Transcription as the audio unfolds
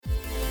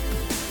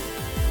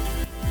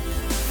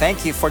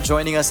Thank you for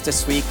joining us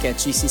this week at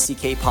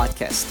GCCK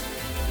Podcast.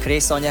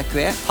 그레이스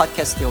언약교회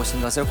팟캐스트에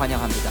오신 것을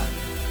환영합니다.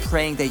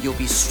 Praying that you'll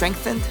be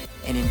strengthened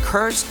and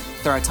encouraged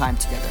through our time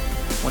together.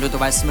 오늘도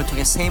말씀을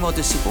통해 세임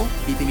얻으시고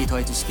믿음이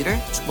더해지시기를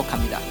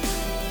축복합니다.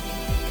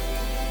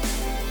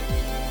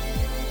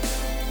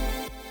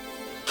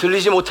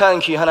 들리지 못하는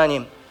귀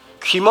하나님,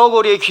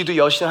 귀머거리의 귀도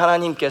여신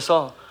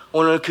하나님께서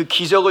오늘 그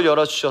기적을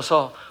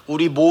열어주셔서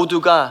우리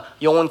모두가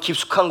영혼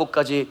깊숙한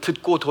곳까지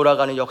듣고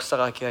돌아가는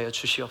역사가 있게 하여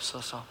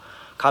주시옵소서.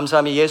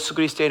 감사하며 예수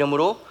그리스도의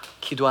이름으로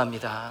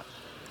기도합니다.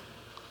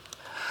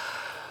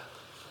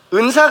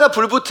 은사가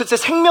불붙을 때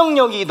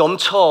생명력이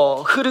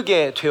넘쳐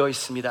흐르게 되어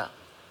있습니다.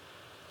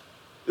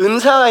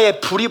 은사에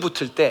불이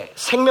붙을 때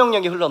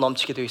생명력이 흘러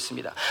넘치게 되어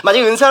있습니다.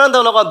 만약에 은사라는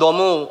단어가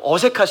너무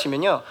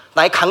어색하시면요,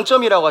 나의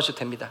강점이라고 하셔도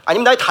됩니다.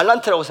 아니면 나의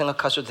달란트라고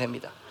생각하셔도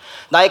됩니다.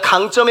 나의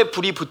강점에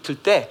불이 붙을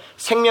때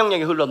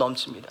생명력이 흘러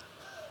넘칩니다.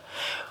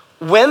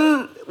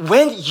 When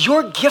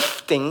your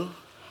gifting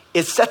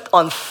is set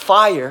on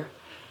fire,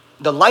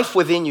 the life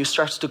within you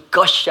starts to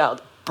gush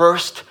out,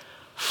 burst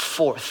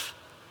forth.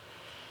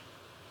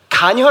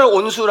 간혈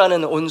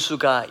온수라는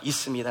온수가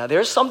있습니다.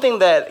 There's something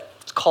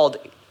that's called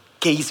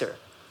geyser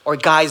or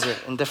geyser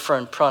in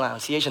different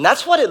pronunciation.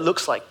 That's what it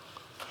looks like.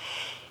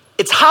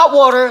 It's hot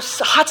water,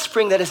 hot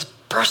spring that is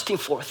bursting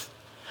forth.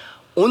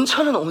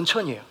 온천은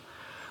온천이에요.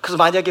 그래서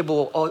만약에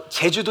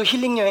제주도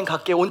힐링 여행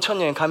갈게,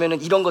 온천 여행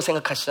가면은 이런 거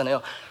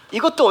생각하시잖아요.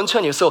 이것도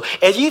온천이에요. So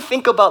as you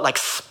think about like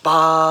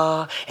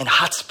spa and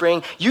hot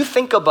spring, you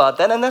think about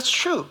that, and that's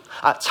true.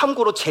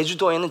 참고로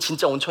제주도에는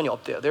진짜 온천이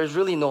없대요. There's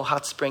really no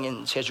hot spring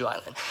in 제주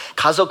island.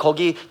 가서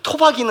거기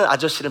토박이는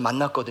아저씨를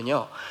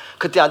만났거든요.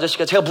 그때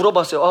아저씨가 제가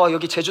물어봤어요.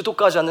 여기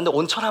제주도까지 왔는데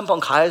온천 한번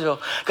가야죠.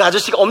 그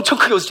아저씨가 엄청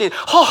크게 웃으시니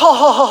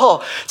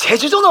허허허허.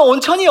 제주도는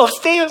온천이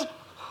없대요.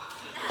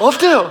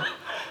 없대요.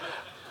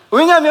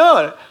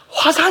 왜냐하면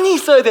화산이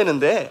있어야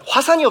되는데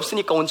화산이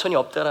없으니까 온천이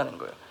없다라는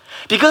거예요.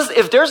 Because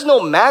if there's no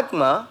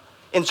magma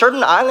in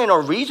certain island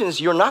or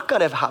regions, you're not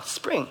gonna have hot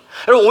spring.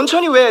 여러분,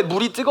 온천이 왜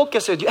물이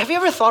뜨겁겠어요? Have you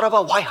ever thought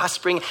about why hot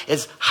spring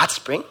is hot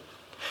spring?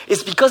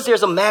 It's because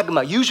there's a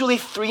magma, usually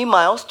 3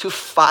 miles to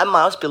 5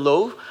 miles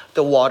below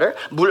the water.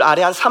 물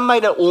아래 한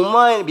 3마일이나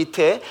 5마일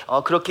밑에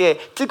그렇게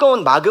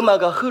뜨거운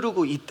마그마가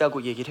흐르고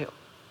있다고 얘기를 해요.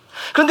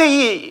 그런데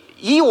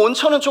이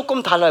온천은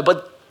조금 달라요.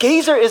 But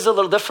geyser is a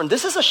little different.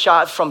 This is a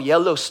shot from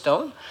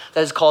Yellowstone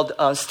that is called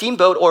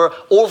Steamboat, or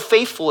Old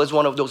Faithful is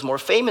one of those more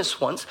famous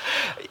ones.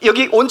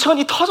 여기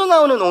온천이 터져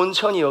나오는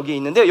온천이 여기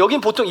있는데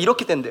여긴 보통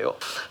이렇게 된대요.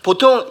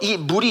 보통 이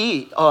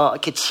물이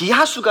이렇게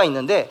지하수가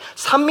있는데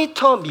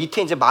 3m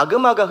밑에 이제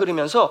마그마가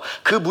흐르면서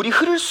그 물이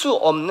흐를 수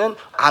없는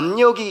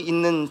압력이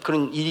있는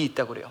그런 일이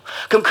있다고 그래요.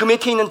 그럼 그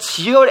밑에 있는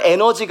지열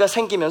에너지가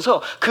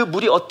생기면서 그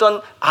물이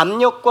어떤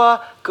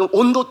압력과 그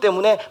온도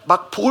때문에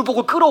막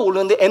보글보글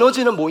끓어오르는데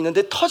에너지는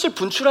모이는데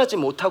분출하지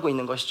못하고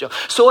있는 것이죠.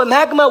 So a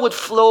magma would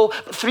flow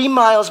 3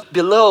 miles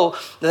below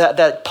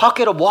that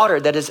pocket of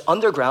water that is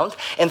underground,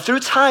 and through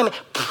time,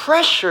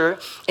 pressure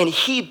and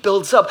heat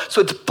builds up.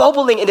 So it's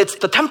bubbling, and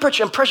the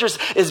temperature and pressure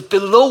is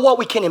below what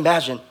we can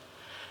imagine.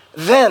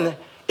 Then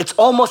it's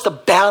almost a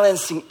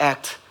balancing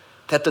act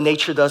that the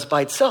nature does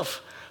by itself.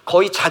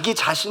 거의 자기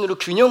자신으로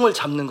균형을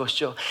잡는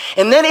것이죠.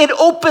 And then it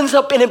opens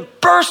up and it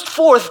bursts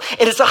forth,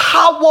 and it's a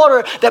hot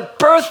water that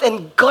bursts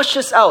and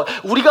gushes out.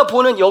 우리가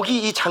보는 여기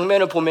이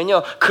장면을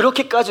보면요,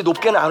 그렇게까지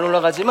높게는 안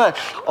올라가지만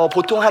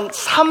보통 한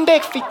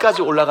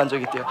 300feet까지 올라간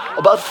적이 있대요.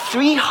 About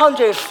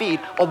 300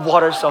 feet of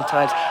water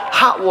sometimes,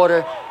 hot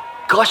water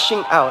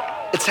gushing out.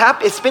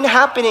 It's been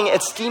happening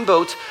at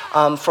Steamboat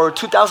for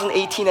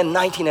 2018 and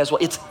 19 as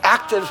well. It's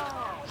active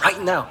right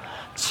now.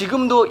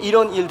 지금도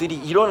이런 일들이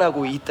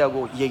일어나고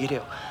있다고 얘기를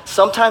해요.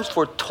 Sometimes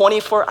for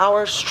 24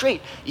 hours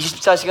straight,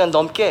 24시간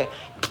넘게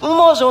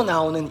뿜어져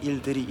나오는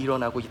일들이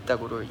일어나고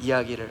있다고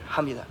이야기를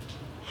합니다.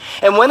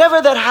 And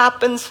whenever that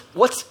happens,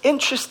 what's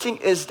interesting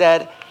is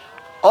that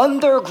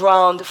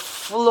underground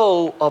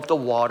flow of the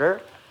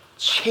water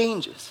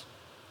changes.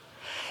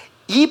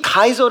 이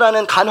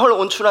가이저라는 간헐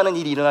온추라는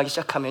일이 일어나기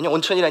시작하면요,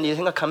 온천이라는 일이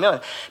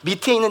생각하면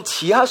밑에 있는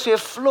지하수의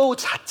플로우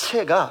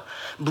자체가,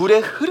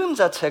 물의 흐름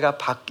자체가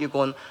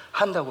바뀌곤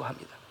한다고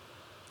합니다.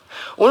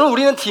 오늘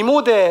우리는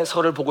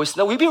디모데서를 보고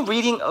있습니다. We've been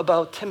reading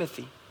about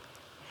Timothy.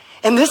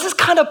 And this is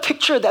kind of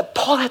picture that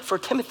Paul had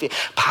for Timothy.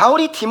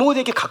 바울이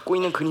디모데에게 갖고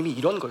있는 그림이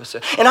이런 거였어요.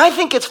 And I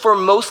think it's for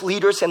most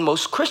leaders and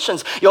most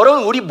Christians.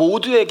 여러분, 우리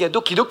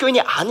모두에게도,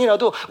 기독교인이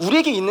아니라도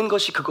우리에게 있는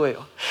것이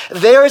그거예요.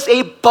 There's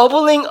a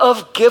bubbling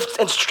of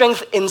gifts and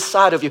strength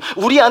inside of you.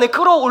 우리 안에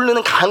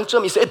끓어오르는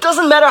강점이 있어요. It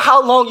doesn't matter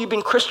how long you've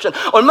been Christian.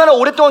 얼마나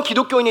오랫동안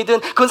기독교인이든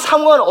그건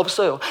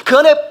상관없어요. 그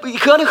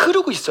안에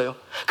흐르고 있어요.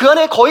 그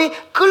안에 거의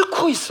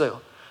끓고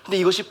있어요. 근데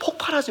이것이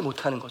폭발하지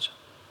못하는 거죠.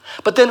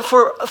 But then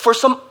for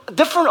some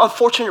different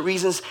unfortunate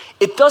reasons,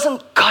 it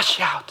doesn't gush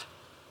out.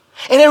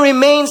 And it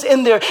remains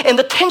in there. And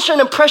the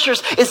tension and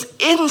pressures is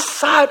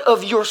inside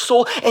of your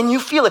soul, and you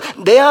feel it.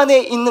 내 안에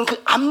있는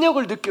그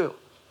압력을 느껴요.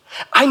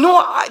 I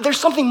know there's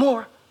something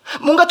more.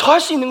 뭔가 더 할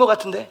수 있는 것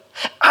같은데.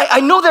 I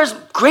know there's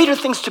greater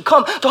things to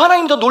come. 더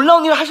하나님이 더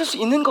놀라운 일을 하실 수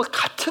있는 것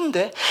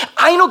같은데.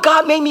 I know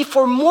God made me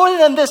for more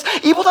than this.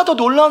 이보다 더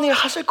놀라운 일을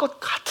하실 것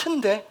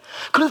같은데.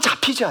 그런데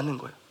잡히지 않는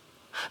거예요.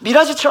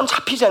 미라지처럼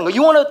잡히지 않는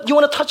거예요. You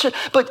wanna touch it,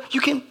 but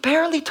you can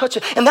barely touch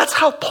it. And that's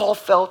how Paul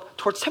felt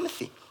towards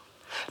Timothy.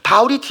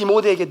 바울이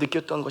디모데에게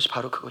느꼈던 것이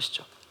바로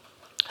그것이죠.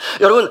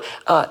 여러분,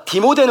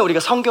 디모데는 우리가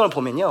성경을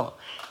보면요,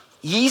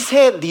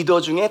 2세 리더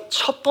중에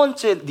첫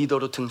번째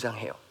리더로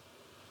등장해요.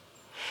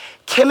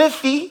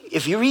 Timothy,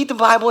 if you read the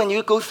Bible and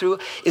you go through,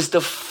 is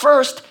the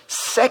first,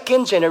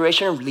 second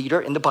generation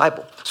leader in the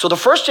Bible. So the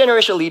first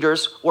generation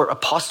leaders were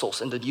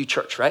apostles in the new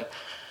church, right?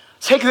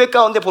 새 교회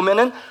가운데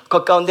보면은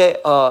그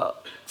가운데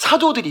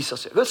사도들이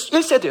있었어요. 그래서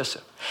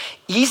 1세대였어요.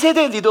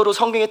 2세대 리더로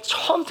성경에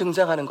처음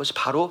등장하는 것이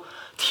바로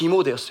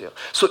디모데였어요.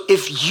 So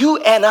if you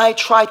and I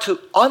try to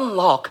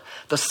unlock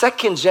the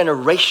second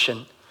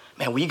generation,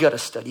 man, we gotta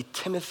study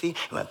Timothy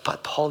and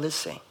what Paul is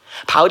saying.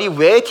 바울이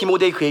왜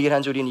디모데에 그 얘기를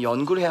한지 우리는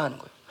연구를 해야 하는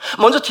거예요.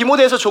 먼저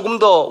디모데에서 조금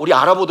더 우리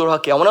알아보도록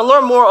할게요. I want to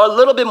learn a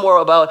little bit more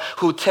about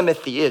who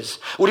Timothy is.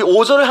 우리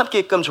 5절을 함께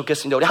읽으면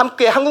좋겠습니다. 우리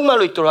함께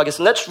한국말로 읽도록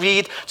하겠습니다. Let's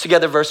read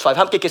together verse 5.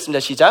 함께 읽겠습니다.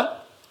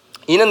 시작.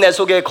 이는 내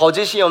속에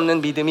거짓이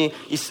없는 믿음이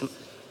있음.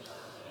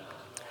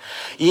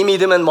 이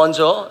믿음은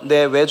먼저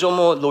내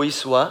외조모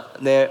로이스와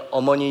내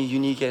어머니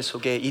유니게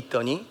속에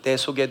있더니 내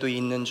속에도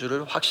있는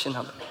줄을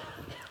확신함.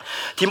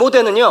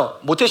 디모데는요,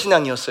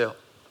 모태신앙이었어요.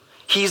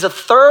 He's a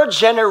third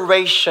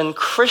generation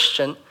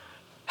Christian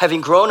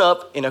having grown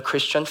up in a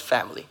Christian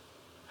family.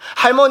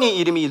 할머니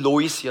이름이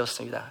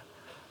로이스였습니다.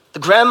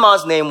 The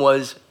grandma's name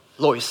was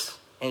Lois,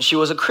 and she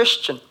was a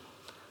Christian.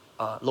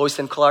 Lois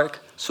and Clark,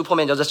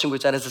 슈퍼맨 여자친구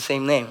있잖아요, it's the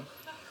same name.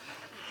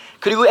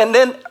 그리고 and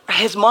then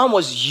his mom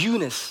was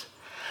Eunice.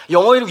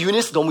 영어 이름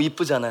유니스 너무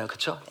이쁘잖아요,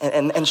 그렇죠?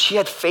 And she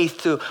had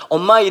faith too.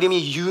 엄마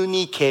이름이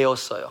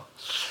유니게였어요.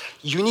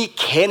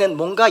 유니게는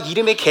뭔가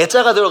이름에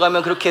게자가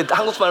들어가면 그렇게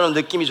한국말로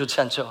느낌이 좋지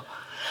않죠.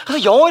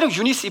 그래서 영어 이름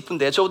유니스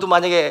이쁜데 저도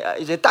만약에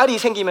이제 딸이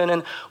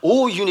생기면은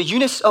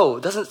유니스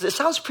it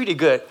sounds pretty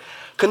good.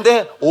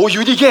 근데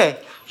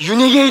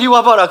유니게 이리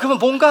와봐라. 그러면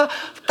뭔가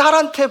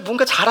딸한테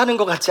뭔가 잘하는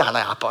것 같지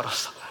않아요,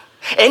 아빠로서.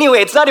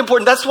 Anyway, it's not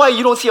important. That's why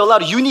you don't see a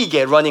lot of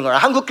유니게 running around.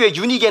 한국 교회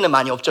유니게는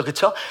많이 없죠,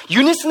 그렇죠?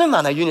 유니스는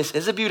많아요. 유니스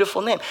is a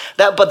beautiful name.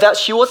 But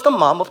she was the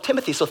mom of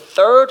Timothy. So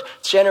third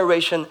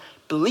generation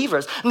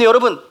believers. 근데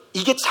여러분,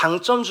 이게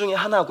장점 중에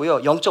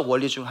하나고요, 영적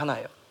원리 중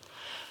하나예요.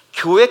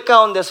 교회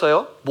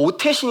가운데서요,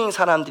 모태신인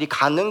사람들이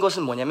갖는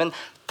것은 뭐냐면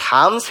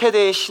다음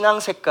세대의 신앙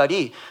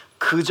색깔이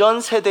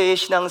그전 세대의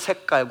신앙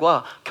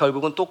색깔과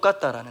결국은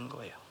똑같다라는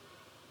거예요.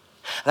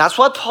 That's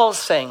what Paul's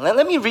saying.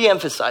 Let me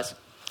re-emphasize.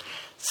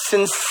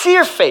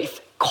 Sincere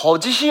faith,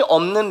 거짓이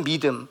없는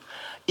믿음,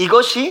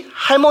 이것이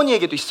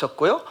할머니에게도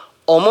있었고요,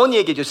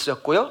 어머니에게도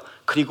있었고요,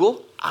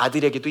 그리고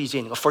아들에게도 이제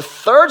있는 거. For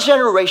third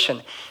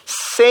generation,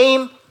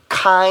 same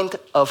kind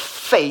of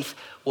faith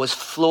was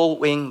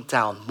flowing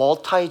down.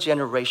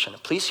 Multi-generation.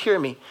 Please hear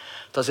me.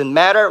 Doesn't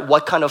matter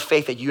what kind of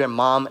faith that your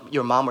mom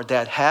or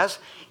dad has.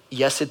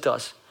 Yes, it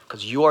does.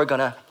 Because you are going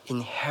to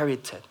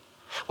inherit it.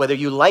 Whether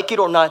you like it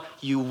or not,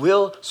 you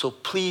will. So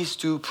please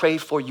do pray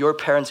for your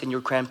parents and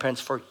your grandparents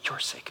for your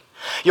sake.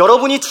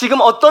 여러분이 지금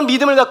어떤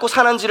믿음을 갖고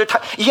사는지를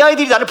이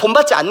아이들이 나를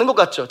본받지 않는 것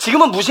같죠?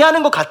 지금은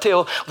무시하는 것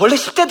같아요. 원래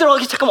 10대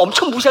들어가기 시작하면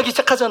엄청 무시하기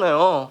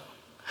시작하잖아요.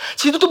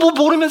 지도도 뭐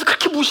모르면서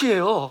그렇게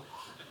무시해요.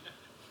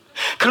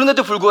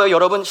 그런데도 불구하고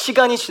여러분,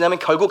 시간이 지나면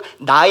결국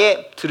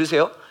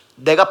들으세요,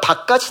 내가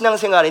바깥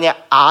신앙생활이냐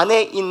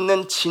안에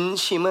있는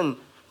진심은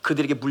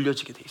그들에게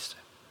물려지게 돼 있어요.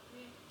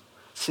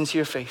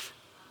 Sincere faith.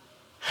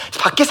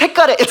 밖의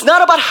색깔에 it's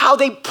not about how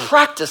they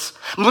practice.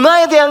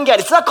 문화에 대한 게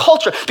아니라 it's not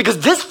culture.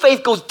 Because this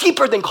faith goes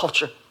deeper than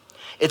culture.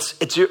 It's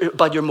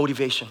about your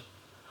motivation.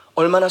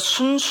 얼마나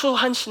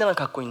순수한 신앙을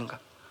갖고 있는가.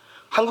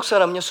 한국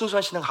사람은요,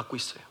 순수한 신앙을 갖고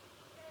있어요.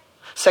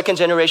 Second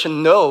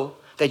generation know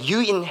that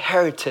you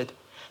inherited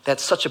that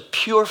such a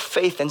pure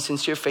faith and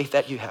sincere faith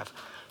that you have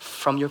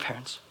from your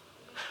parents.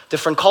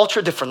 Different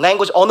culture, different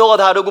language, 언어가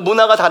다르고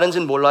문화가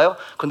다른지는 몰라요.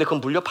 그런데 그건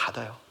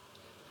물려받아요.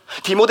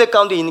 디모데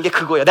가운데 있는 게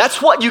그거예요.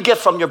 That's what you get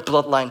from your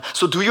bloodline.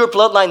 So do your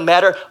bloodline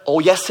matter? Oh,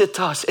 yes, it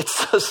does. It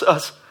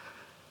does.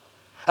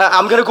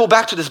 I'm going to go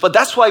back to this, but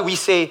that's why we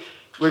say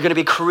we're going to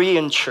be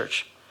Korean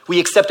church. We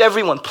accept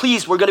everyone.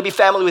 Please, we're going to be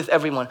family with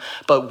everyone.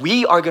 But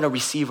we are going to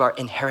receive our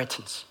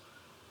inheritance.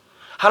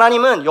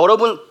 하나님은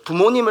여러분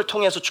부모님을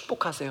통해서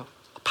축복하세요.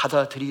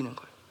 받아들이는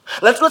거예요.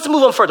 Let's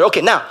move on further.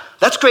 Okay, now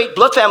that's great.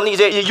 Blood family.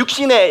 이제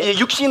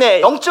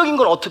육신의 영적인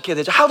건 어떻게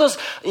되죠? How does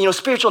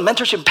spiritual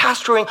mentorship,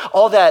 pastoring,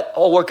 all that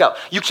all work out?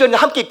 6절은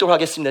함께 읽도록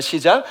하겠습니다.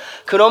 시작.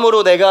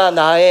 그러므로 내가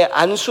나의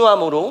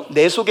안수함으로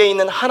내 속에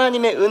있는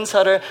하나님의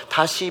은사를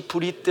다시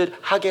부리듯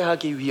하게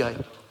하기 위하여.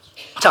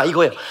 자,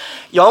 이거예요.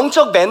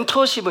 영적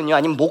멘토십은요,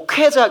 아니면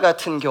목회자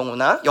같은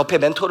경우나 옆에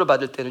멘토를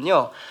받을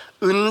때는요,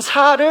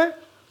 은사를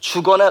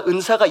주거나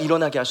은사가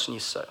일어나게 할 수는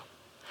있어요.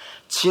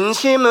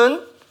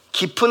 진심은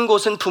깊은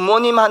곳은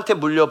부모님한테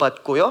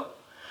물려받고요.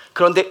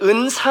 그런데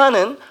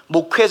은사는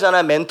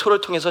목회자나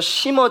멘토를 통해서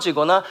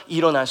심어지거나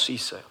일어날 수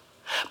있어요.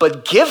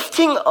 But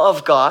gifting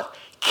of God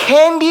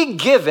can be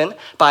given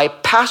by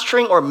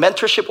pastoring or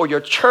mentorship or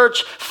your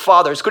church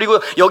fathers.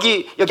 그리고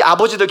여기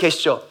아버지들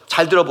계시죠?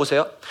 잘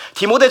들어보세요.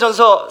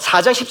 디모데전서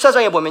 4장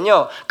 14장에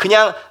보면요.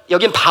 그냥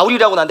여긴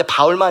바울이라고 나오는데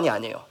바울만이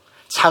아니에요.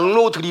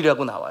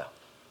 장로들이라고 나와요.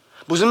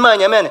 무슨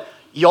말이냐면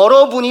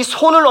여러분이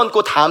손을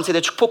얹고 다음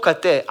세대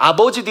축복할 때,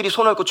 아버지들이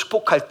손을 얹고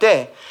축복할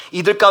때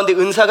이들 가운데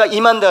은사가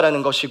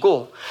임한다라는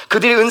것이고,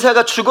 그들의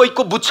은사가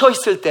죽어있고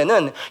묻혀있을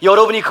때는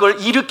여러분이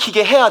그걸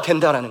일으키게 해야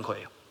된다라는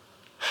거예요.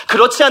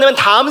 그렇지 않으면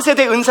다음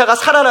세대 은사가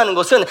살아나는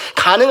것은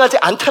가능하지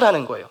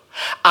않다라는 거예요.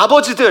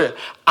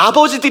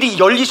 아버지들이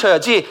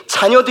열리셔야지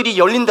자녀들이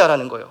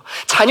열린다라는 거예요.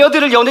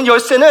 자녀들을 여는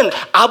열쇠는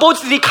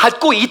아버지들이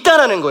갖고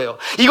있다라는 거예요.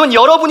 이건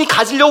여러분이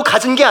가지려고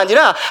가진 게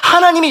아니라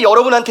하나님이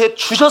여러분한테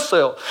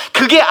주셨어요.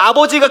 그게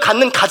아버지가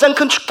갖는 가장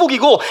큰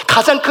축복이고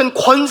가장 큰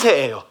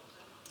권세예요.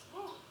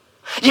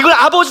 이걸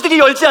아버지들이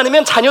열지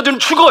않으면 자녀들은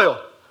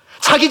죽어요.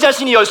 자기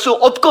자신이 열 수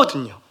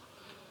없거든요.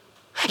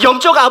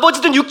 영적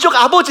아버지든 육적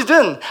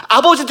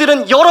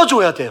아버지들은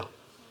열어줘야 돼요.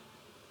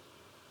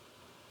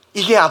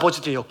 이게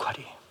아버지들의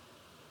역할이에요.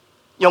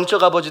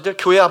 영적 아버지들,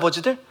 교회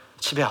아버지들,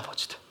 집의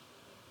아버지들.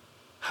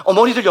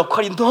 어머니들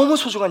역할이 너무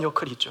소중한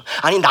역할이 있죠.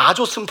 아니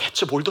낳아줬으면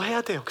됐죠. 뭘 더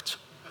해야 돼요. 그렇죠?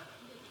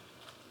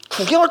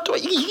 9개월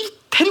동안 이게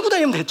데리고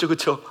다니면 됐죠.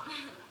 그렇죠?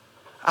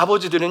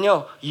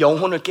 아버지들은요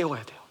영혼을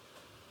깨워야 돼요.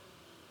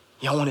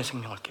 영혼의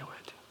생명을 깨워야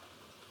돼요.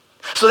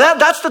 So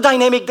that's the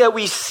dynamic that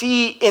we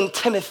see in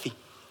Timothy.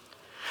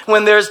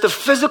 When there's the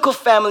physical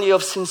family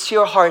of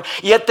sincere heart,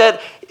 yet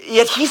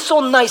he's so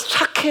nice,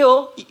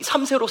 착해요.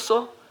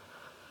 3세로서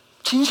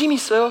진심이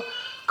있어요.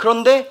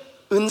 그런데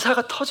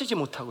은사가 터지지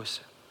못하고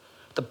있어요.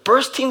 The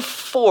bursting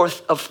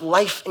forth of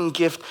life and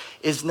gift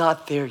is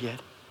not there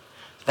yet.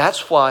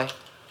 That's why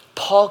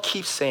Paul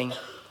keeps saying,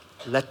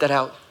 let that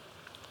out.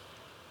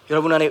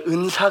 여러분 안에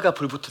은사가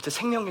불붙을 때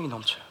생명력이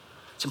넘쳐요.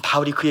 지금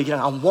바울이 그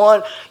얘기랑 I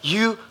want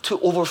you to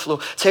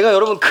overflow. 제가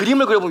여러분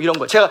그림을 그려보면 이런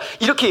거예요. 제가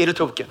이렇게 예를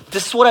들어볼게요.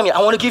 This is what I mean.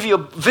 I want to give you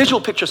a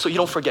visual picture so you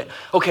don't forget.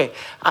 Okay,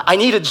 I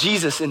need a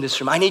Jesus in this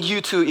room. I need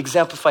you to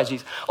exemplify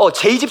Jesus.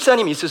 제이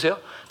집사님 있으세요?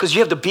 Because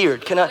you have the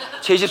beard.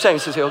 제이 집사님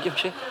있으세요? 여기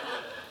혹시?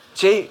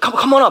 제이,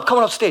 come on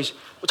up stage.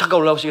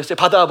 잠깐 올라오시겠어요?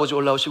 바다 아버지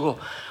올라오시고.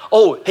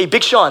 Hey,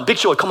 Big Joy,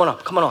 come on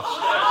up. Come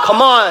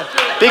on,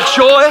 Big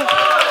Joy.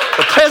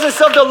 The presence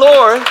of the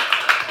Lord,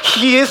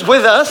 He is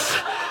with us.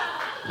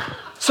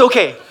 So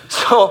okay,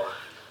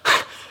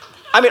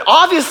 I mean,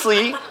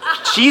 obviously,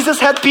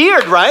 Jesus had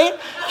beard, right?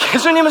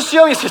 예수님은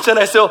수염이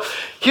있었잖아요. So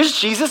here's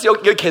Jesus.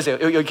 여기 계세요.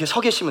 여기 서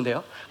계시면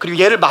돼요. 그리고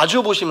얘를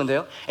마주 보시면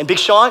돼요. And Big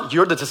Sean,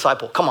 you're the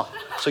disciple. Come on.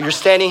 So you're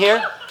standing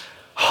here.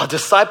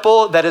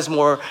 Disciple that has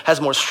more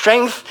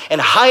strength and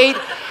height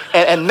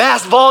and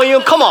mass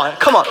volume. Come on.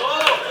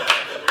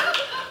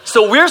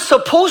 So we're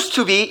supposed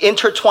to be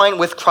intertwined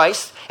with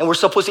Christ, and we're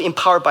supposed to be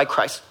empowered by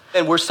Christ,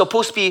 and we're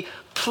supposed to be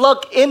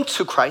plugged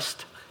into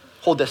Christ.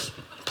 Hold this.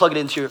 Plug it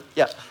into your,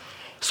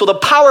 So the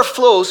power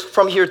flows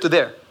from here to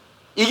there.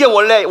 이게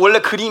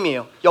원래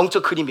그림이에요.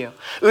 영적 그림이에요.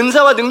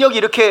 은사와 능력이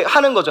이렇게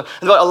하는 거죠.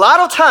 But a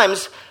lot of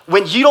times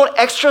when you don't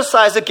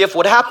exercise the gift,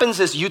 what happens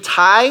is you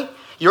tie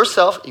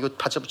yourself, 이거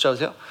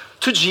붙여주세요,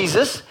 to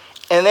Jesus,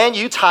 and then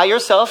you tie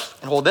yourself,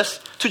 and hold this,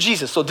 to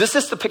Jesus. So this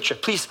is the picture.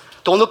 Please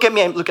don't look at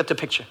me and look at the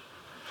picture.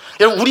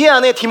 여러분 우리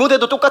안에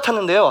디모데도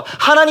똑같았는데요.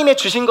 하나님의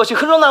주신 것이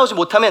흘러나오지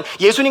못하면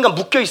예수님과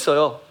묶여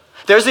있어요.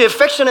 There's the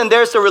affection and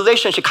there's the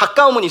relationship.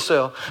 가까움은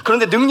있어요.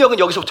 그런데 능력은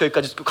여기서부터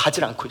여기까지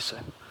가지 않고 있어요.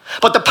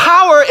 But the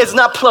power is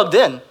not plugged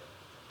in.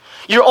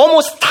 You're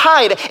almost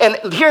tied, and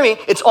hear me,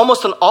 it's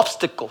almost an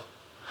obstacle.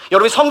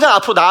 여러분이 성장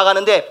앞으로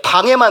나아가는데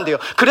방해만 돼요.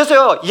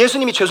 그래서요,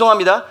 예수님이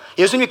죄송합니다.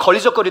 예수님이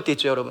걸리적거릴 때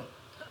있죠, 여러분.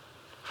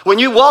 When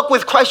you walk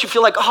with Christ, you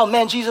feel like, oh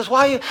man, Jesus,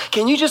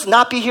 can you just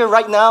not be here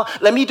right now?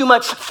 Let me do my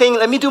thing,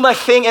 and let me do my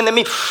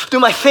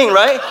thing,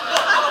 right?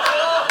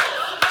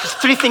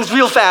 Just 3 things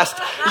real fast.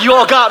 You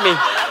all got me.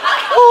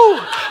 Woo.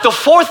 The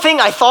 4th thing,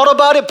 I thought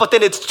about it, but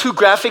then it's too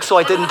graphic, so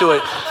I didn't do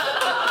it.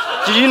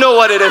 Do you know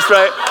what it is,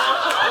 right?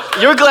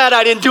 You're glad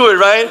I didn't do it,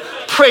 right?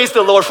 Praise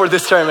the Lord for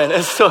this sermon.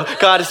 And so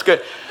God is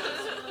good.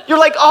 You're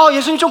like,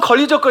 예수님 좀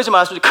걸리적거리지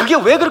마세요. 그게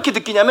왜 그렇게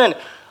느끼냐면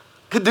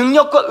그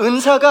능력과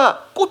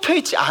은사가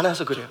꼽혀있지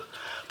않아서 그래요.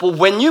 But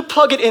when you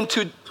plug it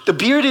into the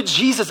bearded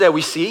Jesus that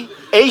we see,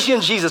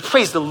 Asian Jesus,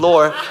 praise the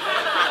Lord.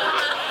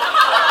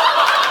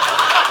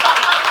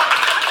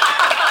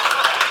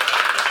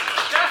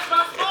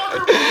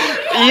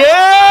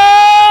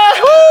 Yeah!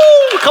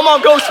 Woo! Come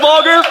on, go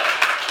small group.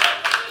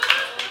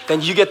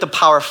 Then you get the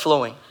power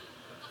flowing.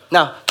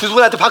 Now, 두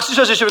분한테 박수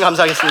쳐주시면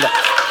감사하겠습니다.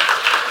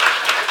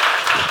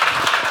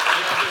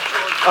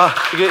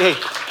 Hey,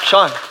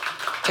 Sean,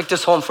 take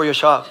this home for your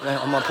shop. 네,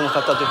 엄마 부모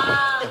갖다 드리고.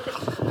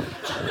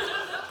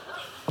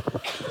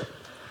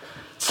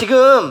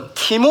 지금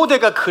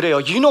디모데가 그래요.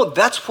 You know,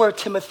 that's where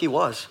Timothy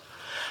was.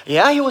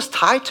 Yeah, he was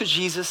tied to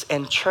Jesus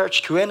and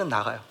church. 교회는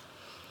나가요.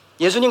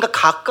 예수님과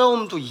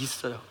가까움도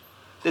있어요.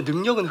 근데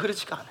능력은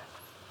흐르지가 않아요.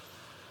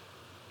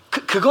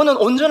 그거는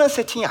온전한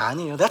세팅이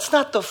아니에요. That's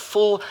not the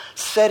full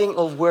setting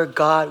of where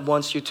God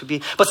wants you to be.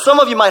 But some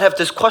of you might have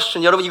this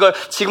question. 여러분 이걸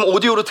지금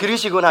오디오로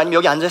들으시거나 아니면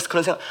여기 앉아서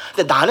그런 생각.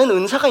 근데 나는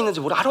은사가 있는지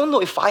몰라. I don't know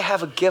if I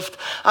have a gift.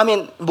 I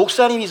mean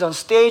목사님이 on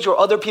stage or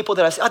other people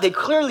that I say, they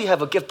clearly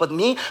have a gift. But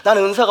me,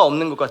 나는 은사가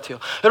없는 것 같아요.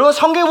 여러분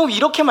성경에 보면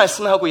이렇게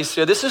말씀하고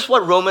있어요. This is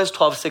what Romans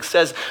 12:6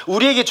 says.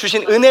 우리에게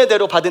주신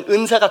은혜대로 받은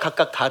은사가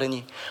각각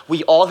다르니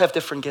we all have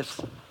different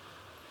gifts.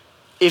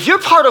 If you're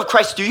part of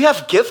Christ, do you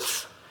have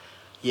gifts?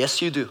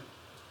 Yes, you do.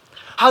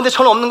 근데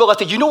저는 없는 것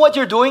같아요. You know what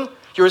you're doing?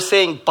 You're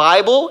saying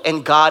Bible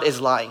and God is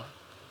lying.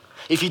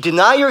 If you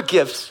deny your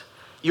gifts,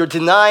 you're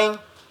denying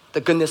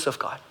the goodness of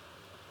God.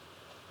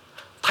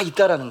 다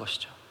있다라는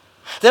것이죠.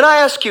 Then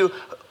I ask you,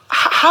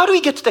 how do we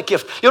get to that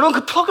gift? 여러분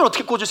그 plug을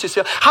어떻게 꽂을 수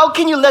있어요? How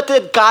can you let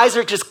that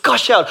geyser just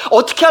gush out?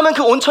 어떻게 하면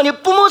그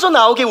온천이 뿜어져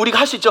나오게 우리가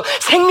할 수 있죠?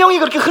 생명이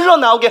그렇게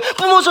흘러나오게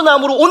뿜어져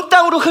나오므로 온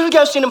땅으로 흐르게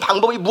할 수 있는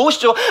방법이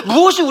무엇이죠?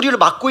 무엇이 우리를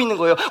막고 있는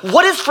거예요?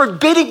 What is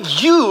forbidding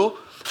you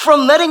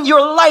from letting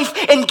your life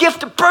and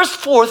gift burst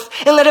forth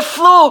and let it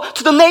flow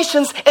to the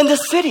nations and the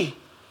city?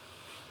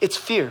 It's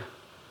fear.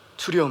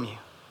 두려움이에요.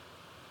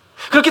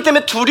 그렇기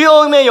때문에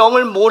두려움의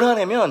영을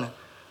몰아내면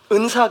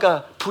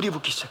은사가 불이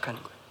붙기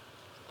시작하는 거예요.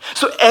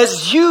 So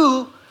as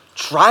you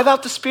drive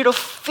out the spirit of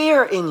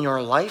fear in your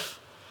life,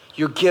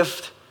 your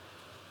gift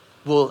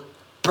will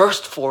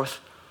burst forth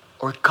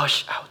or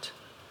gush out.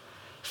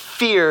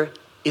 Fear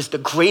is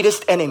the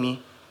greatest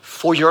enemy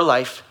for your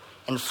life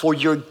and for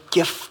your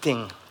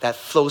gifting that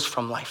flows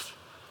from life.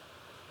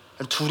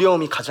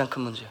 두려움이 가장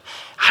큰 문제예요.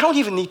 I don't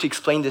even need to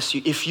explain this to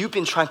you if you've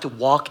been trying to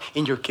walk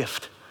in your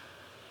gift.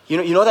 You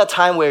know that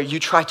time where you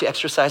tried to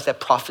exercise that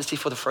prophecy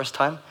for the first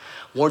time?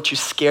 Weren't you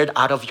scared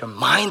out of your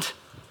mind?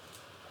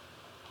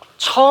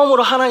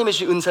 처음으로 하나님의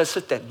주신 은사를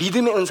쓸 때,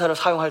 믿음의 은사를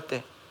사용할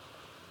때,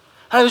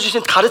 하나님의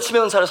주신 가르침의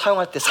은사를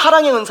사용할 때,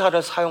 사랑의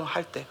은사를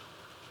사용할 때,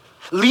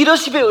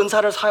 리더십의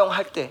은사를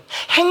사용할 때,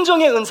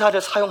 행정의 은사를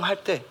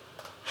사용할 때,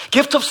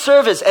 gift of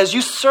service as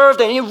you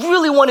served and you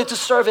really wanted to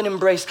serve and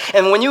embrace,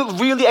 and when you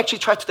really actually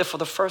tried to do that for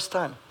the first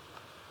time,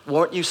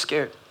 weren't you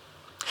scared?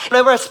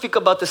 Whenever I speak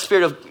about the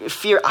spirit of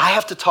fear, I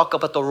have to talk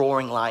about the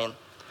roaring lion.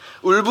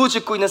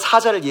 울부짖고 있는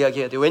사자를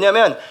이야기해야 돼요.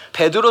 왜냐하면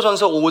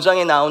베드로전서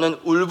 5장에 나오는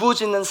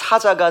울부짖는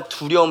사자가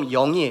두려움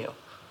 0이에요.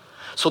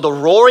 So the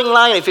roaring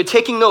lion, if you're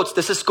taking notes,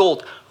 this is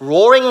gold.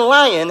 Roaring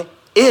lion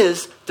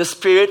is the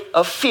spirit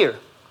of fear.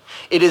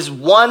 It is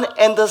one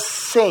and the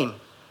same.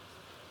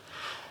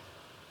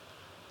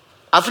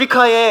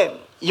 아프리카에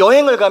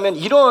여행을 가면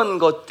이런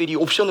것들이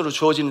옵션으로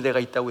주어지는 데가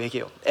있다고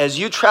얘기해요. As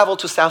you travel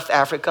to South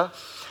Africa,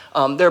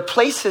 there are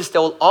places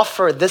that will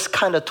offer this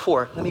kind of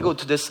tour. Let me go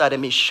to this side and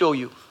let me show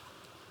you.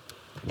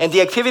 And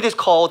the activity is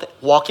called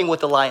Walking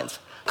with the Lions.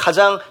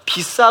 가장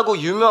비싸고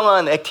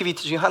유명한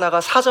액티비티 중에 하나가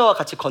사자와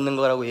같이 걷는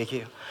거라고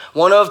얘기해요.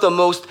 One of the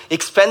most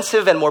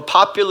expensive and more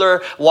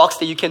popular walks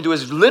that you can do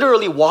is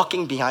literally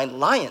walking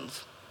behind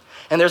lions.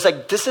 And there's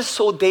like, this is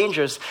so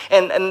dangerous.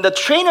 And the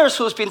trainers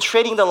who's been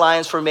training the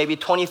lions for maybe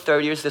 20,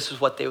 30 years, this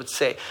is what they would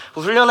say.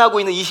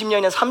 훈련하고 있는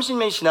 20년이나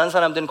 30년이 지난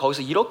사람들은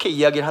거기서 이렇게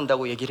이야기를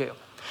한다고 얘기를 해요.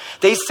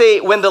 They say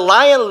when the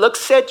lion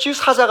looks at you,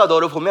 사자가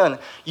너를 보면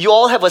you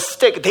all have a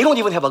stick. They don't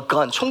even have a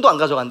gun. 총도 안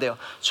가져간대요.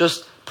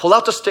 Just pull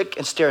out the stick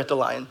and stare at the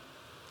lion.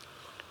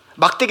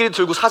 막대기를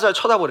들고 사자를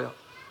쳐다보래요.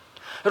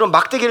 여러분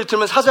막대기를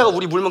들면 사자가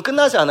우리 물면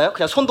끝나지 않아요?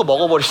 그냥 손도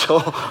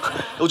먹어버리죠.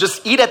 You'll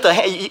just eat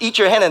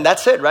your hand and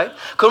that's it, right?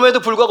 그럼에도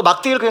불구하고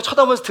막대기를 그냥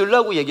쳐다보면서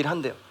들라고 얘기를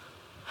한대요.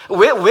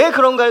 왜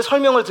그런가의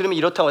설명을 들으면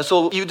이렇다고 해요.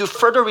 So you do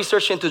further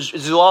research into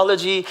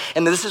zoology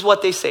and this is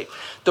what they say.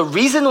 The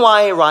reason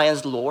why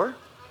lions roar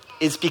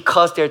is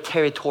because they're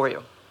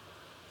territorial.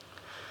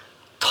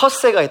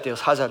 텃새가 있대요,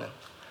 사자는.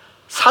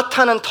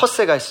 사탄은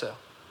텃새가 있어요.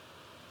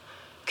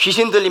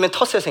 귀신 들리면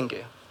텃새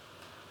생겨요.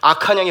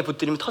 악한 영에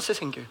붙들리면 텃새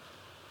생겨요.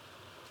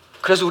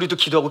 그래서 우리도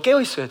기도하고 깨어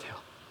있어야 돼요.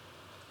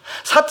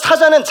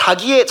 사자는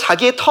자기의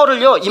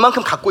털을요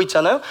이만큼 갖고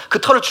있잖아요.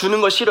 그 털을 주는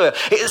걸 싫어요.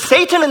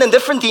 Satan and the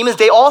different demons,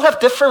 they all have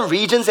different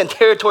regions and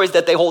territories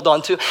that they hold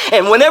on to.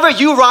 And whenever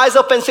you rise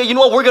up and say, you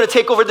know what, we're going to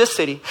take over this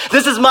city.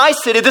 This is my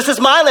city. This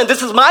is my land.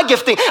 This is my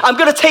gifting. I'm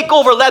going to take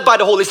over, led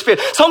by the Holy Spirit.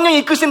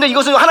 성령이 이끄시는데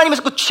이것은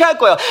하나님에서 꼭 취할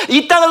거야.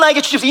 이 땅을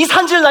나에게 주십시오. 이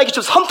산지를 나에게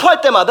주십시오.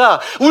 선포할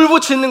때마다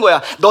울부짖는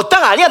거야. 너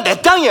땅 아니야,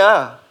 내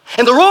땅이야.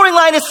 And the roaring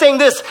lion is saying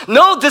this.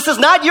 No, this is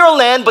not your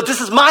land, but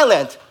this is my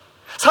land.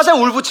 사자는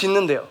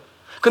울부짖는데요.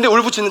 근데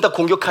울부짖는다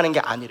공격하는 게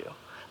아니래요.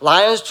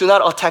 Lions do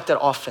not attack that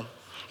often.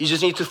 You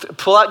just need to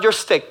pull out your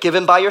stick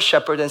given by your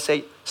shepherd and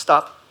say,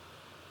 stop.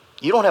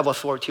 You don't have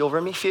authority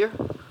over me, fear.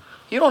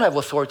 You don't have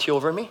authority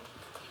over me.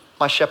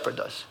 My shepherd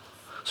does.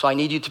 So I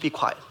need you to be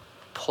quiet.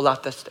 Pull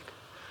out that stick.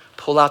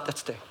 Pull out that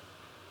stick.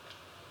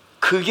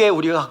 그게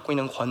우리가 갖고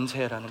있는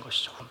권세라는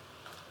것이죠.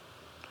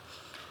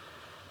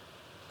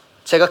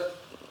 제가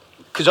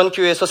그전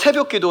교회에서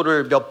새벽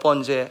기도를 몇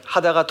번 이제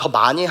하다가 더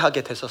많이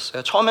하게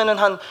됐었어요. 처음에는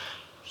한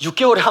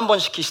 6개월에 한 번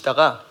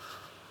시키시다가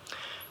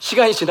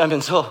시간이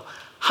지나면서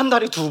한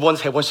달에 2번,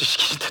 3번씩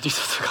시키실 때도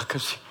있었어요,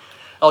 가끔씩.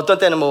 어떤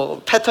때는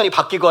뭐 패턴이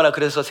바뀌거나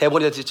그래서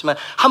 3번이 됐지만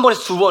한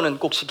번에서 2번은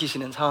꼭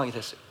시키시는 상황이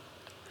됐어요.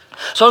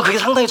 저는 그게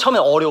상당히 처음에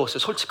어려웠어요,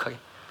 솔직하게.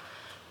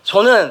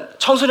 저는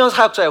청소년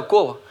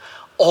사역자였고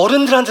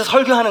어른들한테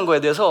설교하는 거에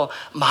대해서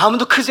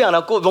마음도 크지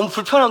않았고 너무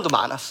불편함도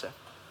많았어요.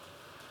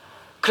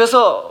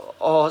 그래서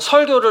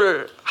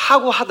설교를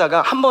하고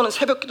하다가 한 번은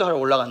새벽 기도하러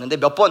올라갔는데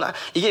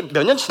이게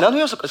몇 년 지난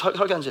후였을 거예요.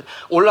 설교한 지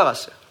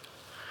올라갔어요.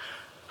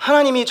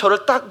 하나님이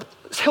저를 딱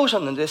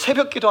세우셨는데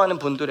새벽 기도하는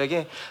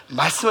분들에게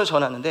말씀을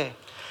전하는데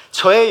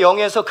저의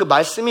영에서 그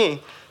말씀이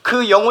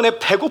그 영혼의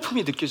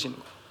배고픔이 느껴지는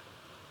거예요.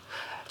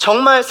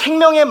 정말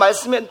생명의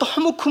말씀에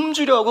너무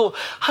굶주려하고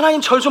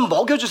하나님 절 좀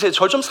먹여주세요.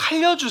 절 좀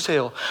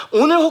살려주세요.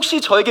 오늘 혹시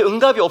저에게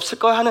응답이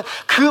없을까 하는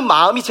그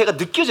마음이 제가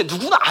느껴져요.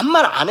 누구나 아무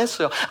말 안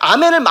했어요.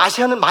 아멘을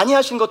많이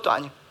하신 것도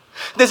아니에요.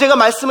 근데 제가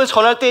말씀을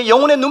전할 때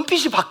영혼의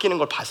눈빛이 바뀌는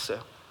걸 봤어요.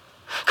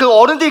 그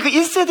어른들이 그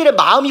 1세들의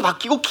마음이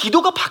바뀌고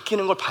기도가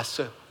바뀌는 걸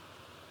봤어요.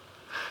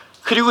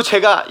 그리고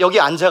제가 여기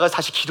앉아서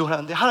다시 기도를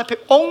하는데 하나님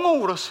앞에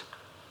엉엉 울었어요.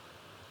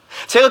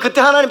 제가 그때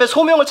하나님 앞에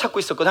소명을 찾고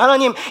있었거든요.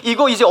 하나님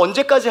이거 이제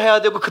언제까지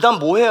해야 되고 그 다음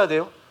뭐 해야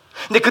돼요?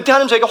 근데 그때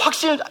하나님 저에게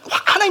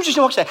하나님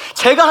주신 확신,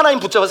 제가 하나님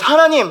붙잡아서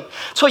하나님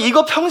저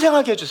이거 평생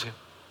하게 해주세요.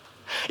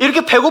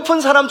 이렇게 배고픈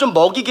사람 좀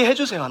먹이게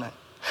해주세요. 하나님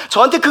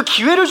저한테 그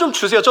기회를 좀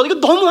주세요. 저 이거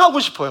너무 하고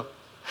싶어요.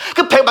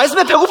 그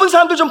말씀에 배고픈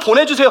사람들 좀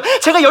보내주세요.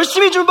 제가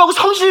열심히 준비하고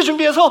성실히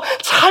준비해서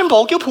잘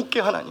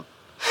먹여볼게요. 하나님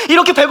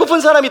이렇게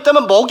배고픈 사람이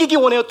있다면 먹이기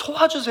원해요.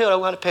 도와주세요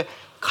라고 하나님 앞에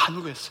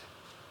간구했어요.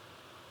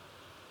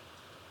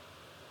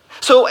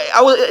 So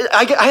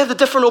I had a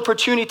different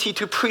opportunity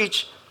to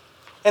preach,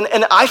 and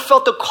I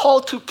felt the call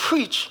to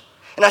preach.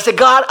 And I said,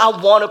 God, I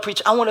want to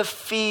preach. I want to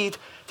feed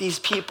these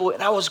people.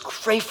 And I was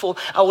grateful.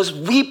 I was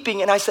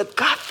weeping, and I said,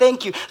 God,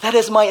 thank you. That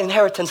is my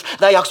inheritance.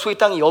 나 약속의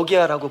땅이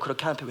여기야라고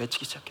그렇게 하나님 앞에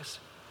외치기 시작했어요.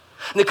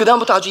 근데 그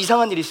다음부터 아주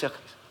이상한 일이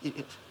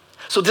시작했어요.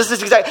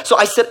 So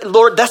I said,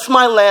 Lord, that's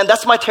my land,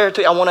 that's my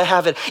territory. I want to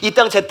have it. 이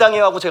땅 제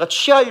땅이에요 하고 제가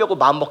취하려고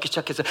마음 먹기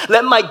시작했어요.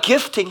 Let my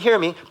gifting, hear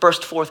me,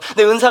 burst forth.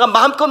 내 은사가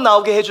마음껏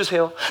나오게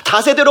해주세요.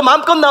 다세대로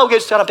마음껏 나오게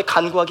해주세요. 하나님께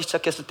간구하기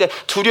시작했을 때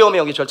두려움의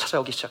영이 저를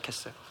찾아오기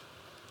시작했어요.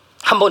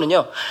 한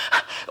번은요,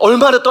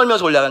 얼마나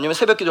떨면서 올라가냐면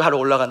새벽 기도 하러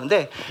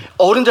올라가는데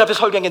어른들 앞에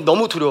설교한 게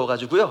너무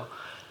두려워가지고요,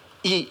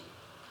 이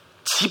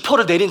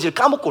지퍼를 내린지를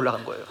까먹고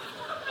올라간 거예요.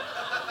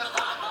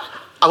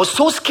 I was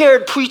so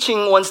scared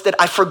preaching once that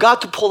I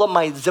forgot to pull up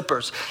my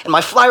zippers and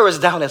my flyer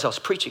was down as I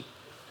was preaching.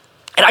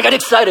 And I got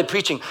excited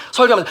preaching.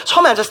 설교하면서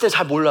처음에 앉았을 때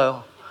잘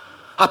몰라요.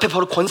 앞에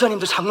바로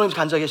권사님들, 장로님들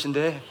앉아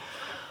계신데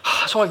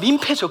정말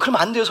민폐죠.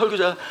 그러면 안 돼요,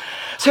 설교자.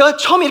 제가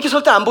처음에 이렇게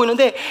설 때 안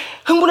보이는데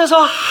흥분해서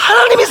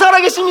하나님이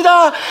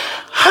살아계십니다.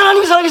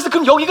 하나님이 살아계시다.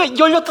 그럼 여기가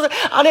열렸다.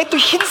 안에 또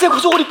흰색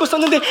속을 입고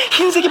있었는데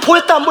흰색이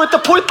보였다 안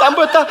보였다 보였다 안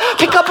보였다.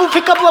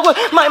 피카부 하고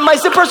my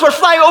zippers were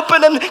flying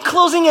open and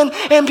closing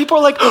and people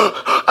were like,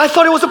 I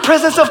thought it was the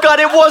presence of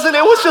God. It wasn't.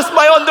 It was just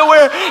my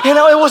underwear and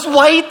it was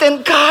white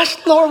and gosh,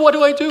 Lord, what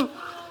do I do?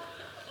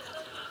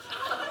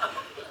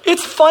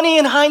 It's funny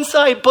in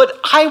hindsight, but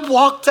I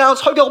walked down,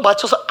 설교하고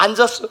맞춰서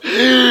앉았어.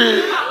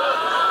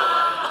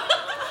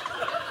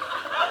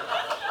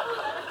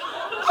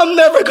 I'm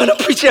never gonna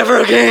preach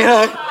ever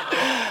again.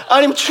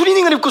 아니면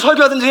추리닝을 입고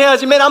설교하든지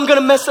해야지. Man, I'm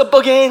gonna mess up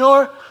again.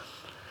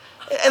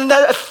 And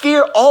that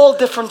fear, all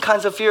different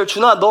kinds of fear.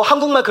 준아, 너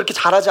한국말 그렇게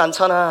잘하지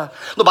않잖아.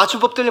 너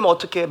맞춤법 틀리면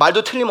어떡해?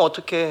 말도 틀리면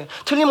어떡해?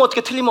 틀리면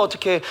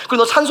어떡해? 그리고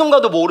너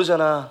찬송가도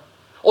모르잖아.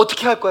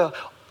 어떻게 할 거야?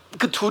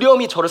 그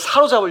두려움이 저를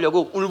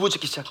사로잡으려고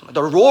울부짖기 시작한 거예요.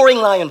 The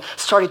roaring lion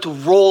started to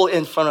roll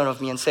in front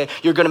of me and say,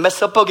 you're going to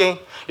mess up again.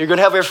 You're going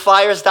to have your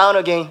fires down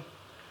again.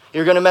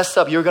 You're going to mess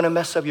up. You're going to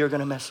mess up. You're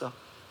going to mess up.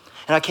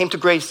 And I came to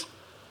grace.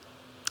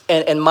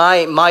 And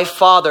my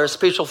father,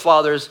 spiritual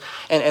fathers,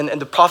 and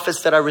the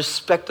prophets that I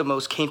respect the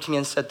most came to me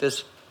and said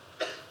this.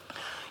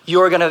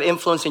 You're going to have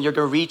influence and you're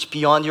going to reach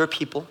beyond your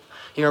people.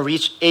 You're going to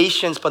reach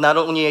Asians, but not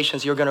only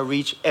Asians. You're going to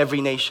reach every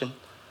nation.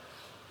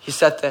 He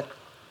said that.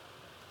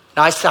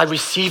 And I said, I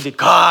received it.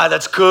 God,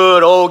 that's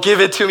good. Oh, give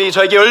it to me.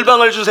 저에게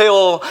열방을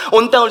주세요.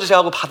 온 땅을 주세요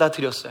하고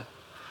받아들였어요.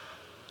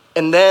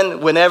 And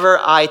then whenever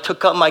I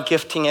took up my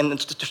gifting and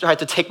tried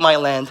to take my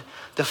land,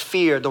 the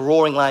fear, the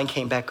roaring lion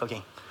came back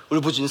again.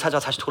 울부짖는 사자가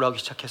다시 돌아오기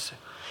시작했어요.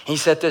 And he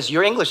said this,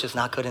 your English is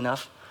not good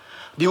enough.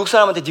 미국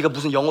사람한테 네가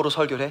무슨 영어로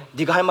설교를 해?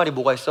 네가 할 말이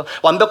뭐가 있어?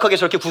 완벽하게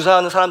저렇게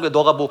구사하는 사람들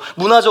너가 뭐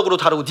문화적으로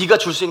다르고 네가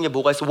줄 수 있는 게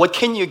뭐가 있어? What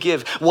can you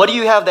give? What do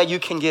you have that you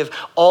can give?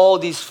 All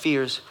these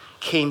fears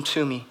came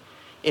to me.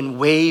 In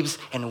waves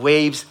and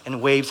waves and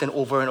waves and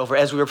over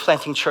as we were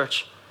planting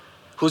church.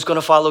 Who's going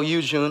to follow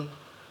you, June?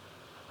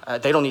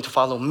 They don't need to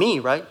follow me,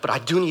 right? But I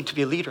do need to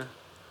be a leader.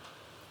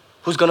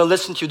 Who's going to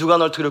listen to you? 누가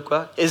널 들을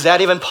거야? Is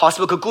that even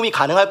possible? 그 꿈이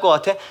가능할 것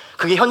같아?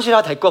 그게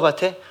현실화 될 것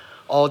같아?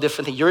 All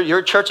different things.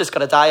 Your church is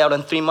going to die out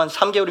in 3 months.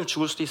 3개월이면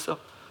죽을 수도 있어.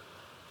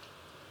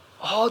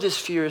 All these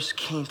fears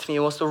came to me.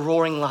 It was the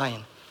roaring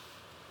lion.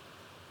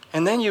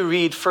 And then you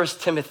read 1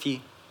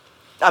 Timothy.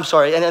 I'm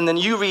sorry, and then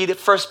you read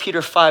 1 Peter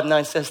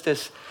 5:9 says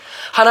this.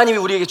 하나님이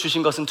우리에게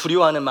주신 것은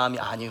두려워하는 마음이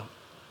아니요.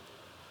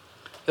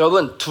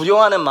 여러분,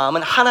 두려워하는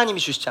마음은 하나님이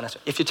주시지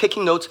않았어요. If you're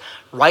taking notes,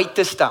 write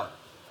this down.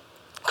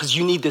 Because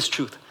you need this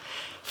truth.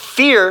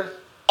 Fear,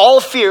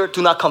 all fear do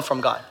not come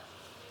from God.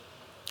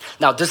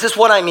 Now, this is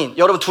what I mean.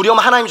 여러분 두려움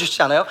하나님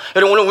주시지 않아요?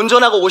 여러분 오늘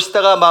운전하고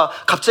오시다가 막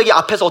갑자기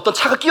앞에서 어떤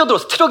차가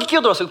끼어들었어, 트럭이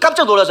끼어들었어.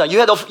 깜짝 놀라잖아.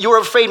 You were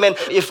afraid, man.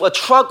 If a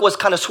truck was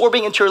kind of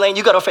swerving into your lane,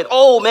 you got afraid.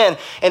 Oh, man.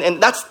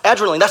 And that's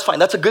adrenaline. That's fine.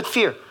 That's a good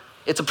fear.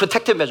 It's a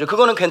protective measure.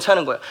 그거는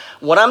괜찮은 거예요.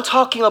 What I'm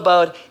talking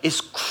about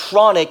is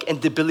chronic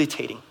and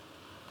debilitating.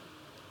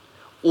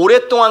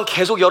 오랫동안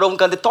계속 여러분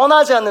가운데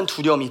떠나지 않는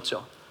두려움이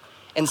있죠.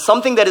 And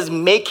something that is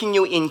making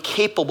you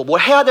incapable. 뭘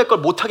해야 될 걸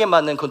못하게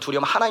만드는 그런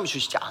두려움 하나님이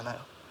주시지 않아요.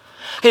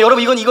 그냥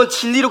여러분 이건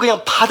진리로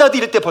그냥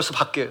받아들일 때 벌써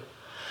바뀌어요.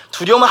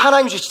 두려움은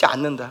하나님이 주시지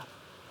않는다.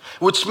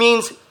 Which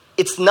means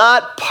it's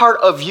not part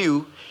of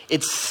you.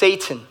 It's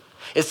Satan.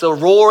 It's a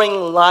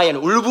roaring lion.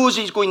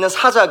 울부짖고 있는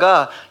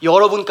사자가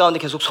여러분 가운데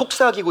계속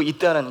속삭이고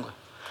있다는 거예요.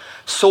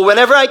 So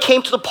whenever I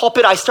came to the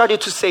pulpit, I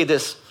started to say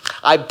this.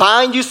 I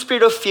bind you,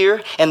 spirit of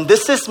fear, and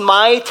this is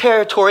my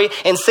territory,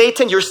 and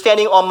Satan, you're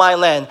standing on my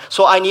land,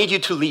 so I need you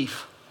to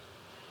leave.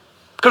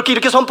 그렇게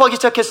이렇게 선포하기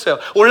시작했어요.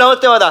 올라올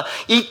때마다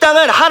이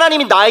땅은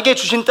하나님이 나에게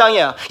주신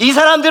땅이야. 이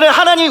사람들은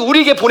하나님이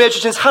우리에게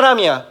보내주신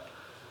사람이야.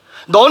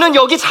 너는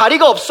여기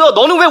자리가 없어.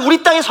 너는 왜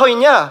우리 땅에 서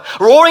있냐?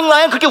 Roaring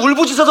lion 그렇게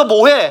울부짖어서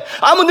뭐해?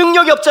 아무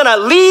능력이 없잖아.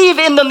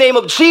 Leave in the name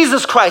of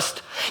Jesus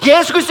Christ.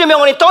 예수 그리스도의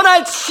명령이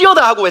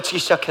떠날지어다 하고 외치기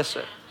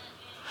시작했어요.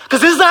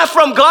 Because this is not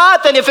from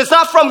God, then if it's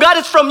not from God,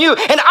 it's from you.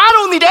 And I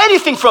don't need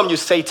anything from you,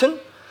 Satan.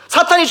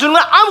 사탄이 주는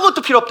건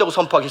아무것도 필요 없다고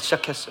선포하기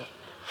시작했어요.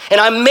 And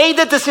I made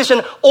that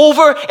decision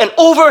over and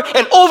over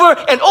and over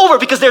and over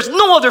because there's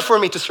no other for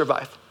me to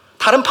survive.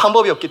 다른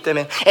방법이 없기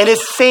때문에. And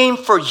it's same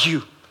for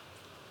you.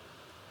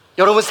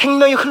 여러분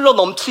생명이 흘러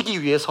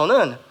넘치기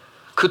위해서는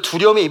그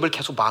두려움의 입을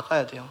계속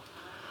막아야 돼요.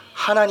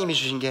 하나님이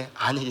주신 게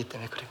아니기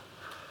때문에 그래요.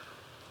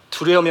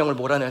 두려움의 영을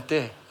몰아낼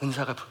때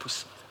은사가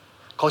불붙습니다.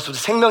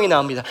 거기서부터 생명이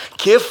나옵니다.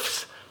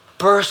 Gifts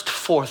burst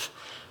forth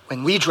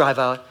when we drive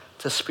out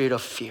the spirit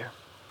of fear.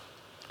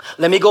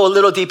 Let me go a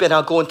little deep and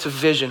I'll go into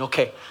vision.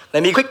 Okay,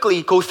 let me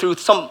quickly go through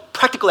some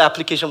practical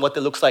application of what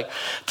that looks like.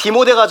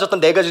 디모데가 가졌던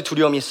네 가지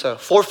두려움이 있어요.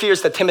 Four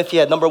fears that Timothy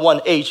had. Number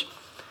one, age.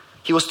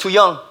 He was too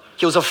young.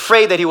 He was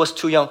afraid that he was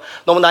too young.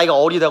 너무 나이가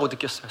어리다고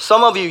느꼈어요.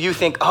 Some of you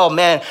think, oh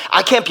man,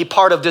 I can't be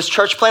part of this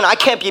church plan. I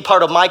can't be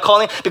part of my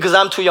calling because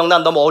I'm too young.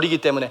 난 너무 어리기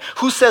때문에.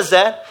 Who says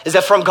that? Is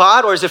that from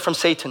God or is it from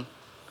Satan?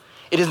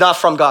 It is not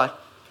from God.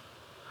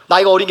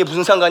 나이가 어린 게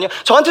무슨 상관이야?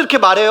 저한테 그렇게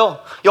말해요.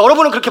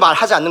 여러분은 그렇게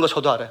말하지 않는 거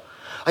저도 알아요.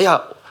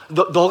 야,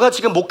 너가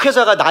지금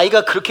목회자가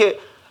나이가 그렇게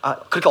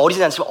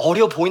어리진 않지만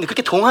어려 보이는데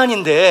그렇게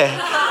동안인데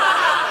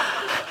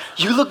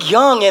You look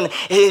young and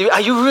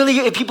are you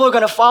really, people are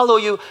going to follow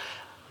you?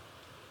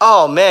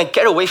 Oh man,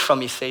 get away from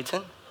me,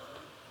 Satan.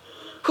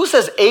 Who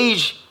says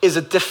age is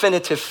a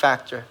definitive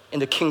factor in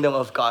the kingdom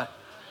of God?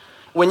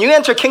 When you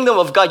enter kingdom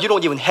of God, you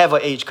don't even have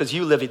an age because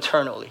you live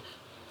eternally.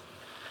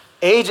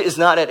 Age is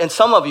not it. And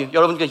some of you,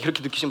 여러분들이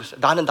그렇게 느끼시는 거예요.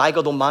 나는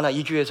나이가 너무 많아.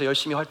 이 교회에서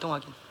열심히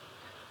활동하긴.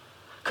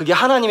 그게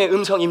하나님의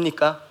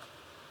음성입니까?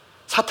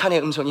 사탄의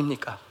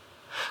음성입니까?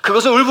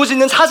 그것은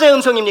울부짖는 사자의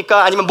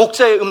음성입니까? 아니면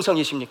목자의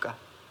음성이십니까?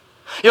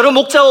 여러분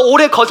목자와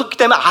오래 거섰기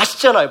때문에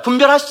아시잖아요.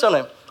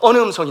 분별하시잖아요. 어느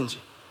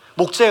음성인지.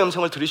 목자의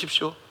음성을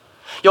들으십시오.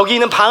 여기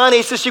있는 방 안에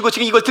있으시고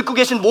지금 이걸 듣고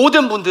계신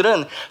모든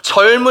분들은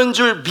젊은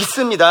줄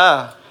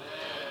믿습니다.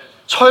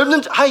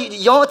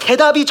 영어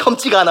대답이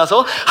젊지가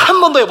않아서 한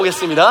번 더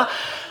해보겠습니다.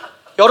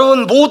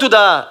 여러분 모두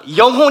다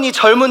영혼이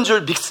젊은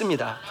줄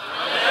믿습니다.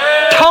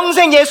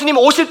 평생 예수님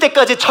오실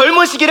때까지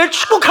젊으시기를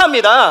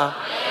축복합니다.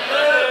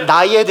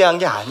 나이에 대한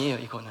게 아니에요.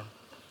 이거는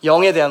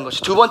영에 대한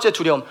것이. 두 번째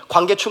두려움,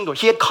 관계 충돌.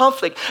 He had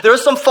conflict. There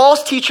were some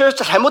false teachers.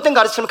 잘못된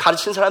가르침을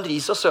가르치는 사람들이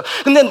있었어요.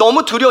 근데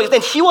너무 두려워.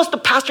 Then he was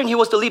the pastor and he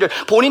was the leader.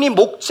 본인이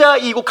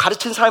목자이고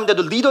가르치는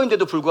사람인데도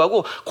리더인데도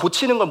불구하고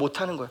고치는 걸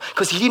못하는 거예요.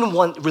 Because he didn't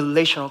want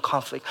relational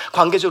conflict.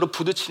 관계적으로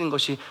부딪히는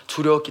것이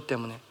두려웠기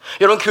때문에.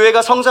 여러분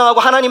교회가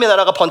성장하고 하나님의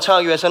나라가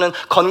번창하기 위해서는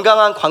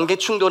건강한 관계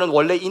충돌은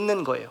원래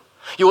있는 거예요.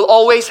 You will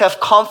always have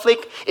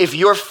conflict if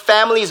your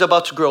family is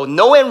about to grow.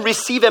 Know and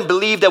receive and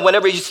believe that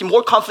whenever you see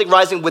more conflict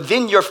rising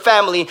within your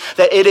family,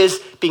 that it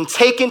is being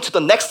taken to the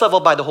next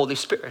level by the Holy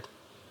Spirit.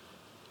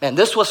 Man,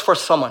 this was for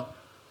someone.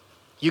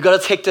 You got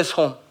to take this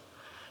home.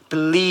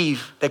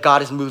 Believe that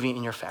God is moving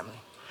in your family.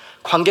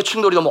 관계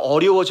충돌이 너무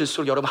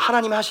어려워질수록 여러분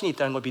하나님이 하신이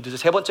있다는 걸 믿으세요.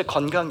 세 번째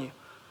건강이에요.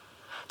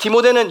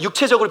 디모데는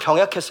육체적으로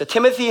병약했어요.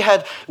 Timothy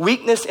had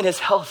weakness in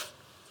his health.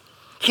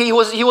 He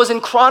was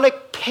in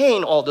chronic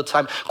pain all the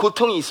time.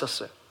 고통이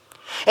있었어요.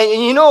 And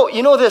you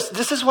know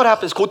this is what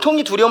happens.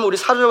 고통이 두려움을 우리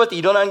사로잡을 때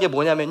일어나는 게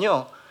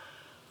뭐냐면요.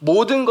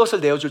 모든 것을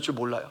내어줄 줄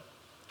몰라요.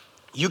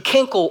 You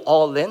can't go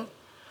all in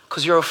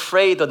because you're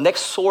afraid the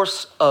next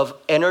source of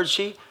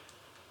energy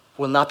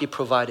will not be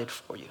provided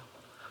for you.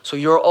 So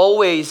you're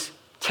always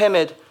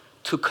timid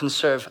to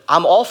conserve.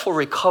 I'm all for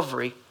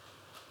recovery,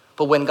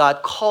 but when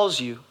God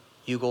calls you,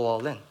 you go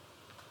all in.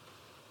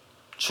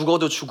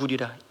 죽어도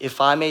죽으리라. If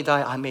I may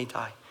die, I may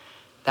die.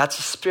 That's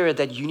a spirit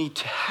that you need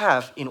to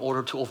have in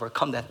order to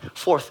overcome that.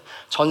 Fourth,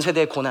 전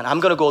세대의 고난. I'm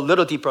going to go a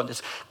little deeper on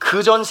this.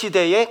 그 전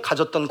시대에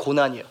가졌던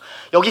고난이에요.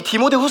 여기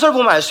디모데 후서를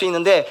보면 알 수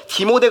있는데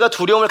디모데가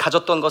두려움을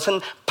가졌던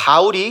것은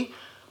바울이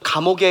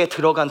감옥에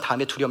들어간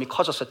다음에 두려움이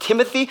커졌어요.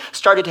 Timothy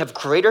started to have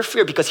greater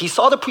fear because he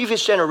saw the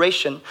previous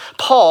generation,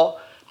 Paul,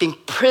 being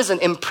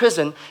in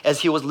prison as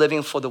he was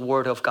living for the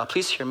word of God.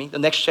 Please hear me. The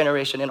next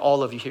generation and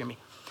all of you hear me.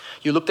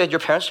 You looked at your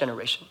parents'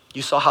 generation.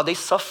 You saw how they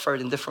suffered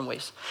in different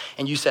ways.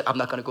 And you said, I'm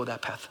not going to go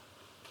that path.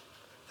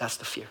 That's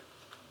the fear.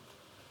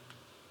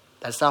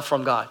 That's not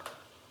from God.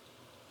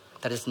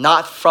 That is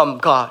not from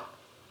God.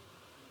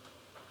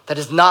 That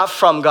is not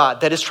from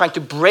God. That is trying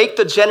to break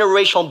the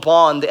generational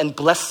bond and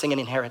blessing and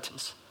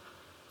inheritance.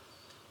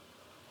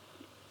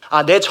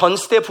 내 전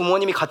세대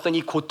부모님이 갔던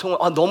이 고통을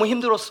너무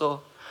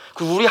힘들었어.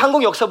 우리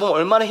한국 역사 보면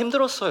얼마나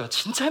힘들었어요.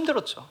 진짜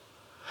힘들었죠.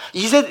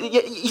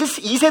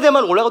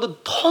 2세대만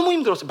올라가도 너무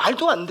힘들었어요.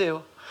 말도 안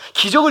돼요.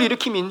 기적을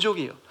일으킨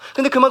민족이에요.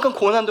 근데 그만큼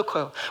고난도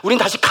커요. 우린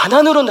다시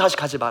가난으로는 다시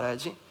가지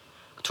말아야지.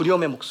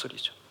 두려움의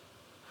목소리죠.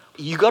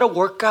 You gotta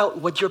work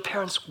out what your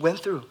parents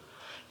went through.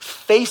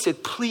 Face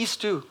it, please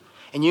do.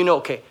 And you know,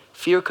 okay,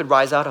 fear could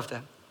rise out of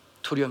them.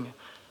 두려움이요.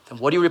 Then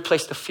what do you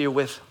replace the fear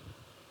with?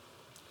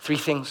 3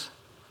 things.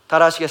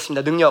 따라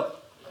하시겠습니다.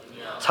 능력,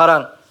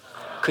 사랑,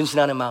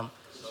 근신하는 마음.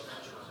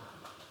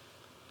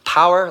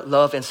 Power,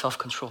 love, and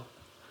self-control.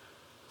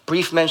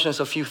 Brief mentions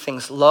a few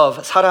things.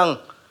 Love,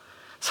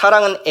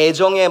 사랑은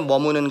애정에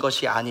머무는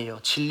것이 아니에요.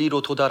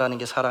 진리로 도달하는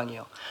게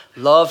사랑이에요.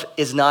 Love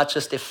is not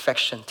just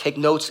affection. Take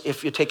notes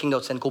if you're taking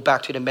notes and go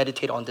back to it and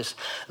meditate on this.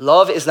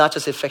 Love is not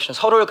just affection.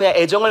 서로를 그냥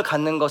애정을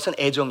갖는 것은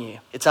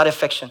애정이에요. It's not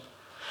affection.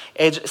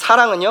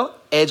 사랑은요,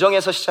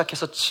 애정에서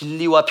시작해서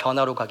진리와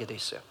변화로 가게 돼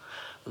있어요.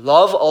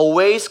 Love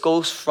always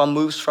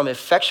moves from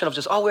affection of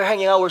just, we're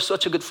hanging out, we're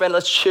such a good friend,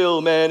 let's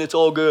chill, man, it's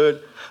all good.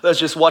 Let's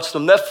just watch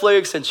some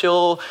Netflix and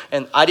chill.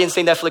 And I didn't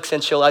say Netflix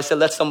and chill. I said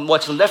let's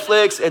watch some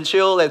Netflix and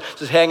chill and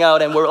just hang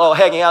out and we're all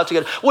hanging out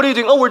together. What are you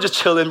doing? Oh, we're just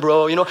chilling,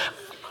 bro. You know,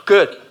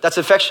 good. That's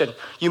affection.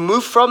 You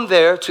move from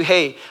there to,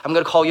 hey, I'm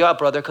going to call you out,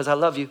 brother, because I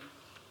love you.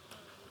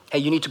 Hey,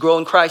 you need to grow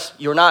in Christ.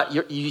 You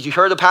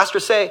heard the pastor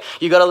say,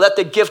 you got to let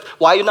the gift.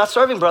 Why are you not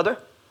serving, brother?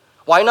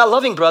 Why are you not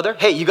loving, brother?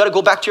 Hey, you got to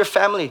go back to your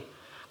family.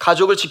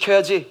 가족을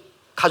지켜야지.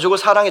 가족을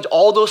사랑해야지.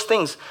 All those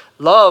things.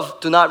 Love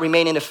do not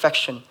remain in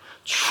affection.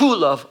 True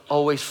love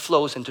always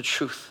flows into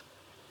truth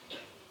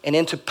and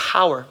into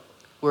power.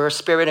 We're a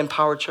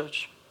spirit-empowered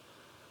church.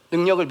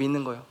 능력을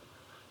믿는 거예요.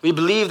 We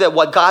believe that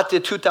what God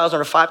did 2,000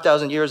 or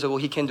 5,000 years ago,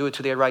 He can do it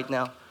today right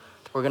now.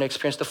 We're going to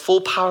experience the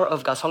full power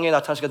of God. 성령이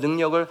나타나시니까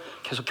능력을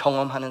계속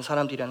경험하는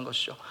사람들이라는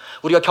것이죠.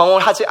 우리가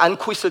경험을 하지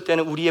않고 있을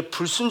때는 우리의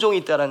불순종이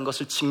있다는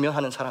것을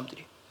증명하는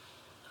사람들이.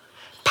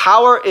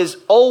 Power is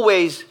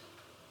always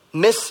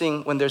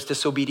missing when there's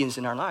disobedience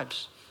in our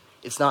lives.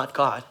 It's not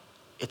God,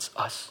 it's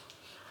us.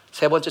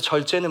 세 번째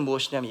절제는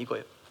무엇이냐면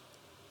이거예요.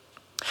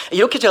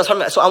 이렇게 제가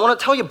So I want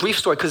to tell you a brief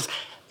story because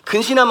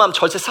근신한 마음,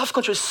 절제,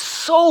 self-control is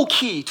so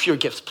key to your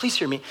gifts. Please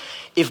hear me.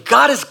 If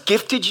God has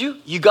gifted you,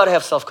 you got to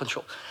have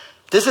self-control.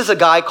 This is a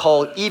guy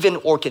called Ivan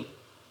Orkin.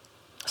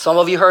 Some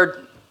of you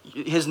heard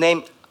his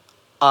name.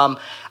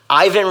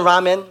 Ivan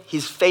Ramen,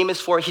 he's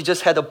famous for it. He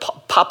just had a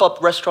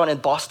pop-up restaurant in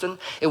Boston.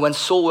 It went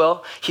so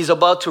well. He's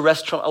about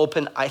to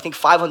open, I think,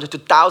 500 to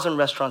 1,000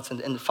 restaurants in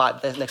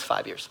the next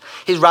 5 years.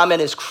 His ramen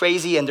is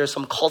crazy, and there's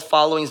some cult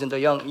followings in the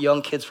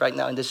young kids right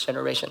now in this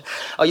generation.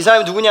 이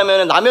사람이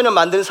누구냐면 라면을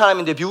만드는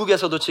사람인데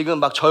미국에서도 지금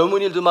막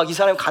젊은이들도 막 이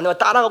사람 가는 거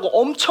따라가고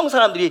엄청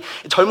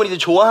젊은이들이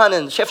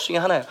좋아하는 셰프 중에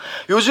하나예요.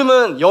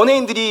 요즘은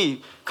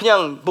연예인들이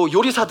그냥 뭐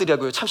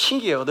요리사들이라고요. 참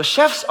신기해요. The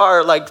chefs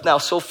are like now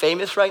so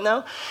famous right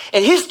now.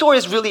 And his story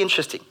is really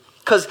interesting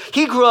because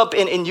he grew up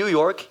in New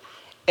York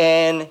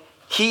and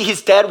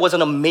his dad was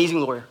an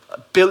amazing lawyer, a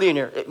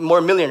billionaire,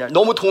 more millionaire.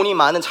 너무 돈이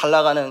많은 잘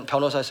나가는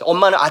변호사였어요.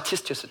 엄마는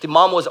아티스트였어요. The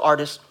mom was an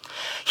artist.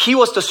 He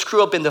was the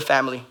screw up in the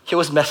family. He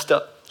was messed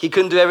up. He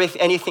couldn't do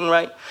anything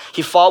right.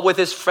 He fought with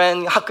his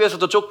friend.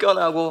 학교에서도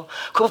쫓겨나고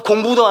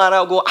공부도 안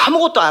하고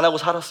아무것도 안 하고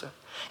살았어요.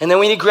 And then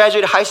when he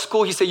graduated high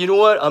school, he said, you know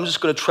what? I'm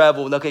just going to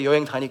travel. 나 그냥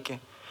여행 다닐게.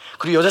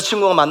 그리고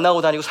여자친구가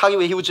만나고 다니고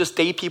사귀고 he would just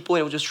date people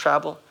and he would just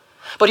travel.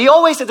 But he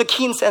always had the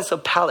keen sense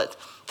of palate.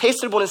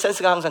 테이스트를 보는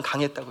센스가 항상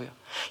강했다고요.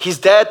 His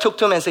dad took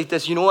to him and said,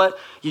 you know what?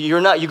 You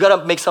got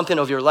to make something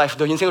of your life.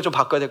 너 인생을 좀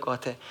바꿔야 될 것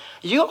같아.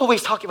 You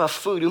always talk about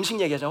food,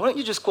 음식 얘기하잖아. Why don't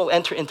you just go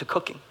enter into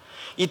cooking?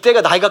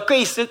 이때가 나이가 꽤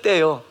있을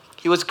때예요.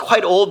 He was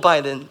quite old by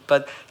then,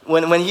 but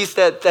when he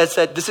said,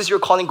 this is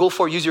your calling, go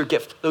for it, use your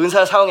gift. 너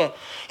은사를 사용해.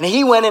 And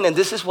he went in and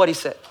this is what he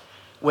said.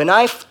 When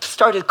I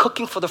started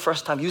cooking for the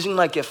first time, using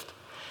my gift,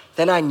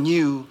 then I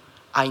knew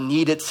I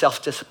needed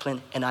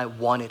self-discipline and I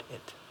wanted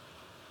it.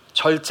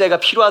 절제가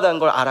필요하다는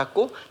걸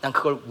알았고 난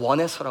그걸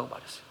원해서라고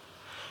말했어요.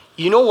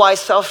 You know why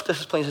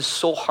self-discipline is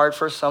so hard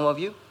for some of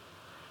you?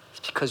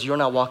 It's because you're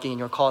not walking in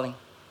your calling.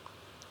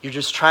 You're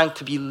just trying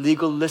to be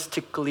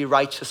legalistically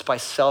righteous by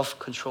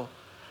self-control.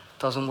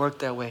 It doesn't work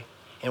that way.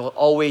 It will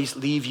always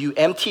leave you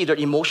empty either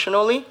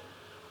emotionally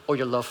or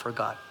your love for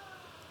God.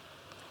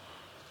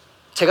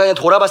 제가 그냥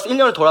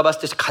 1년을 돌아봤을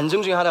때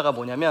간증 중에 하나가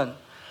뭐냐면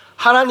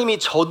하나님이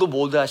저도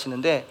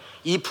몰드하시는데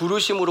이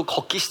부르심으로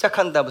걷기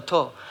시작한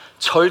다부터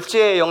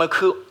절제의 영을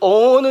그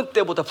어느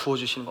때보다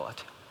부어주시는 것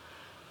같아요.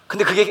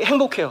 근데 그게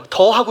행복해요.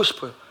 더 하고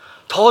싶어요.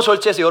 더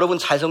절제해서 여러분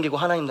잘 섬기고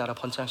하나님 나라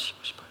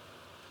번창시키고 싶어요.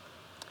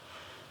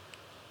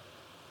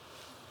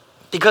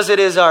 Because it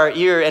is our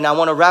year, and I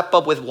want to wrap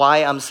up with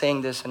why I'm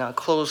saying this, and I'll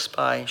close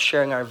by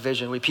sharing our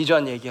vision. 우리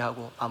비전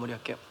얘기하고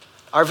마무리할게요.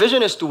 Our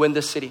vision is to win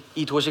this city.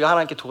 이 도시가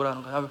하나님께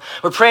도달하는 거예요.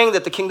 We're praying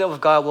that the kingdom of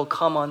God will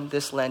come on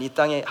this land. 이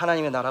땅에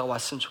하나님의 나라가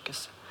왔으면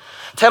좋겠어요.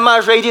 10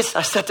 miles radius,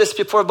 I said this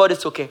before, but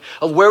it's okay.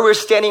 Of where we're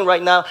standing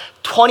right now,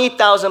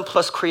 20,000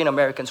 plus Korean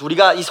Americans.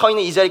 우리가 서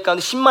있는 이 자리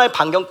가운데 10마일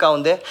반경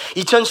가운데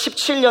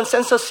 2017년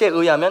센서스에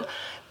의하면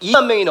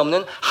 2만 명이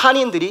넘는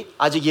한인들이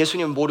아직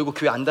예수님을 모르고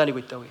교회 안 다니고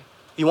있다고 해요.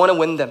 We want to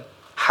win them.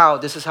 How?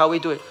 This is how we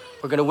do it.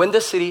 We're going to win the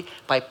city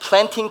by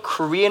planting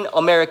Korean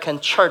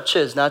American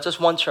churches, not just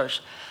one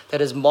church,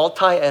 that is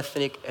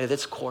multi-ethnic at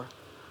its core.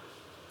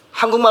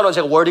 한국말로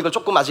제가 워딩을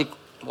조금 아직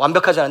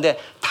완벽하지 않은데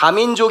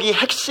다민족이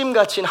핵심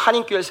가치인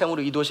한인교회를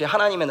세움으로 이 도시에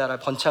하나님의 나라를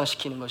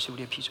번창시키는 것이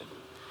우리의 비전입니다.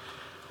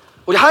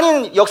 우리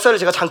한인 역사를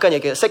제가 잠깐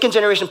얘기해요. Second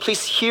generation,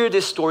 please hear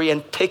this story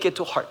and take it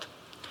to heart.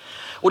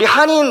 우리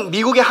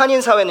미국의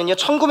한인 사회는요,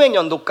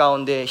 1900년도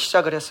가운데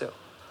시작을 했어요.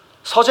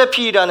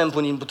 서재필이라는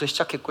분부터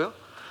시작했고요.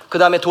 그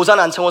다음에 도산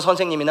안창호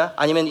선생님이나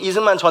아니면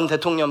이승만 전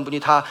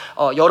대통령분이 다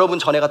여러분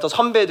전에 갔던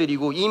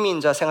선배들이고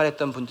이민자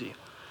생활했던 분들이에요.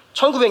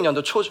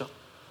 1900년도 초죠.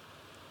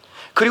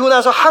 그리고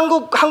나서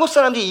한국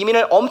사람들이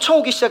이민을 엄청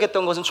오기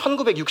시작했던 것은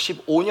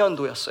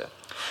 1965년도였어요.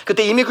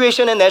 그때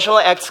Immigration and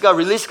National Act가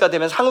릴리스가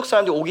되면서 한국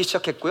사람들이 오기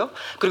시작했고요.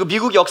 그리고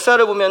미국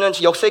역사를 보면은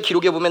역사의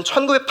기록에 보면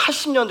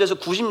 1980년도에서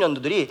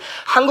 90년도들이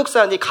한국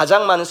사람들이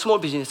가장 많은 스몰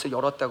비즈니스를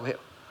열었다고 해요.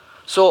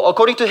 So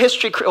according to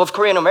history of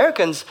Korean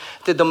Americans,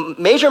 the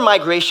major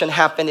migration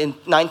happened in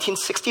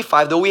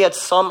 1965, though we had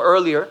some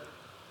earlier,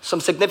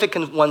 some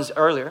significant ones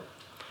earlier.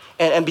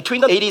 And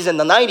between the 80s and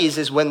the 90s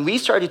is when we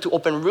started to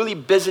open really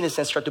business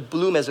and start to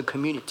bloom as a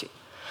community.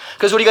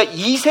 그래서 우리가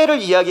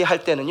 2세를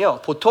이야기할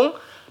때는요, 보통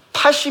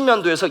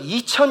 80년도에서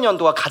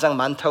 2000년도가 가장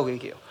많다고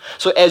얘기해요.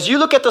 So as you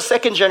look at the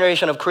second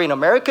generation of Korean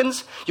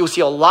Americans, you'll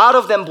see a lot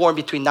of them born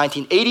between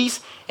 1980s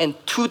and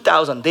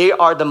 2000. They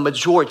are the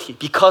majority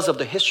because of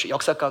the history.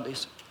 역사 가운데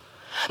있어요.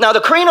 Now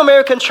the Korean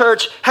American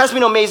church has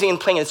been amazing in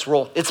playing its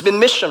role. It's been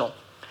missional.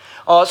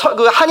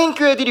 그 한인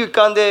교회들이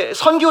가운데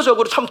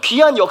선교적으로 참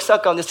귀한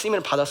역사 가운데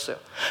쓰임을 받았어요.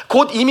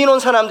 곧 이민 온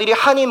사람들이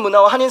한인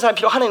문화와 한인 사람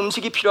한인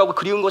음식이 필요하고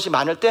그리운 것이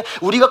많을 때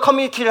우리가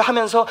커뮤니티를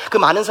하면서 그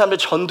많은 사람들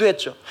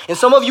전도했죠. And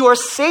some of you are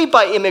saved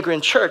by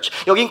immigrant church.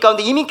 여긴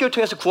가운데 이민 교회를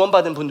통해서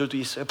구원받은 분들도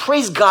있어요.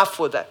 Praise God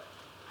for that.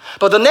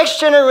 But the next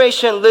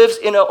generation lives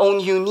in a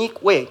own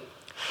unique way.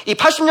 이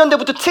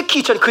 80년대부터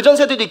특히 그전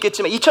세대도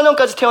있겠지만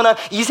 2000년까지 태어난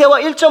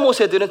 2세와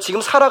 1.5세들은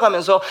지금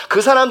살아가면서 그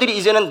사람들이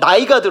이제는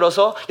나이가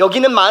들어서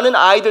여기는 많은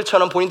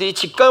아이들처럼 본인들이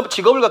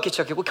직업을 갖기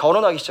시작했고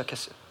결혼하기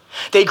시작했어요.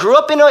 They grew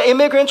up in an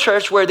immigrant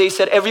church where they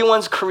said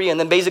everyone's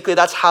Korean, and basically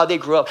that's how they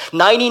grew up.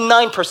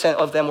 99%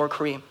 of them were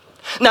Korean.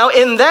 Now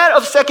in that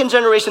of second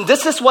generation,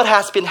 this is what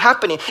has been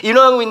happening.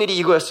 일어나고 있는 일이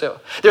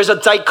이거였어요. There's a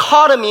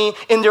dichotomy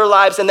in their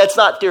lives, and that's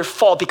not their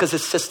fault because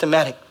it's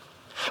systematic.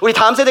 우리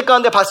다음 세대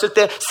가운데 봤을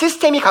때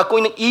시스템이 갖고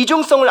있는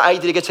이중성을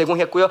아이들에게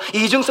제공했고요.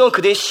 이중성은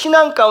그들의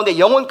신앙 가운데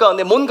영혼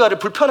가운데 뭔가를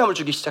불편함을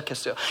주기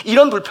시작했어요.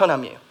 이런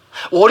불편함이에요.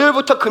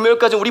 월요일부터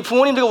금요일까지 우리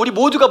부모님들과 우리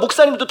모두가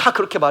목사님들도 다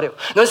그렇게 말해요.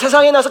 넌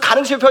세상에 나서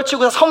가능성을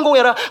펼치고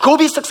성공해라. Go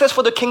be successful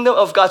for the kingdom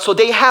of God. So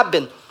they have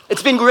been.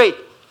 It's been great.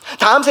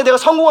 다음 세대가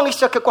성공하기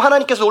시작했고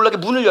하나님께서 놀랍게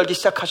문을 열기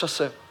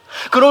시작하셨어요.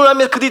 그러고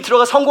나면 그들이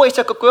들어가 성공하기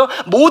시작했고요.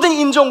 모든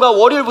인종과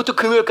월요일부터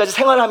금요일까지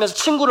생활하면서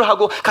친구를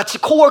하고 같이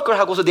코워커를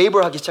하고서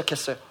네이버를 하기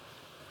시작했어요.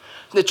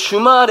 근데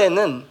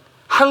주말에는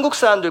한국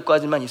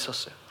사람들까지만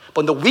있었어요.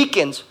 But on the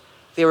weekends,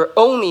 their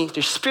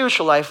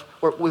spiritual life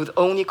were with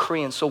only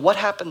Koreans. So what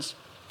happens?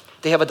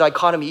 They have a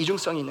dichotomy,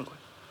 이중성이 있는 거예요.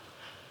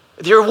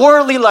 Their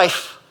worldly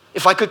life,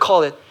 if I could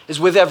call it,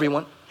 is with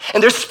everyone. And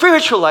their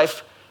spiritual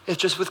life is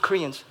just with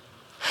Koreans.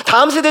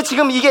 다음 세대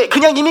지금 이게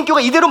그냥 이민교가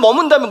이대로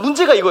머문다면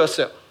문제가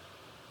이거였어요.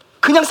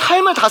 그냥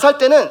삶을 다 살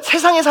때는,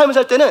 세상의 삶을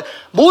살 때는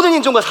모든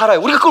인종과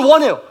살아요. 우리가 그걸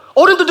원해요.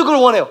 어른들도 그걸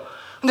원해요.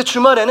 근데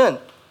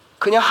주말에는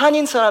그냥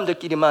한인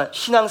사람들끼리만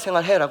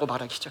신앙생활 해라고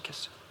말하기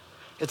시작했어요.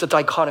 It's a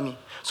dichotomy.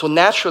 So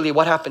naturally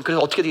what happened?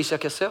 그래서 어떻게 되기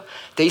시작했어요?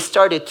 They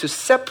started to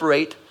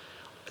separate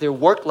their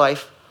work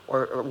life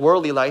or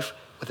worldly life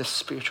with their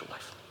spiritual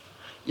life.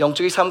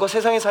 영적인 삶과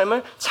세상의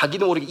삶을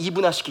자기도 모르게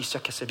이분화시키기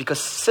시작했어요. Because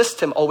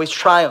system always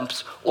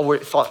triumphs over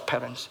thought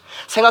patterns.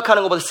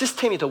 생각하는 것보다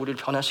시스템이 더 우리를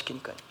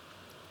변화시키니까요.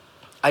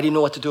 I didn't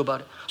know what to do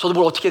about it. 저도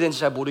뭘 어떻게 되는지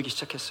잘 모르기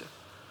시작했어요.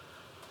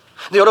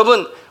 근데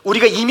여러분,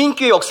 우리가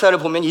이민교회 역사를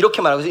보면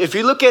이렇게 말하고 있어요. If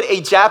you look at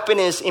a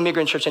Japanese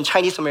immigrant church and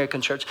Chinese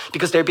American church,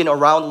 because they've been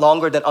around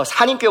longer than us,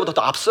 한인교회보다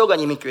더 앞서간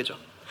이민교회죠.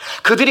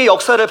 그들의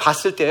역사를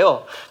봤을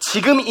때요,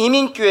 지금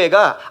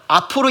이민교회가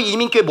앞으로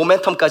이민교회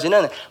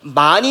모멘텀까지는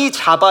많이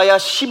잡아야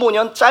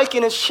 15년,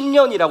 짧게는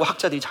 10년이라고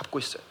학자들이 잡고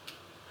있어요.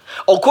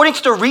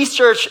 According to the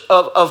research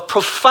of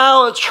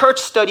profound church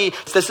study,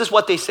 this is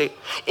what they say.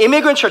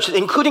 Immigrant churches,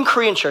 including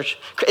Korean church,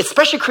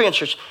 especially Korean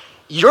church,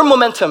 your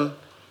momentum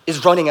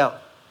is running out.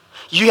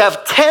 You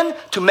have 10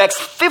 to max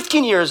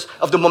 15 years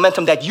of the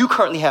momentum that you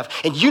currently have.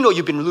 And you know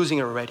you've been losing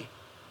it already.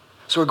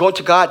 So we're going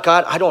to God,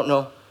 I don't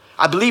know.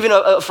 I believe in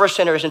a first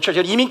generation church.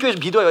 이민교회에서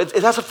믿어요.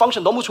 It has a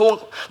function.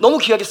 너무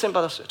귀하게 쓰임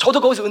받았어요. 저도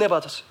거기서 은혜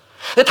받았어요.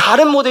 근데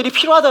다른 모델이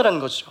필요하다는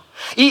거죠.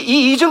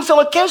 이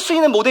이중성을 깰 수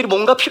있는 모델이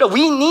뭔가 필요해.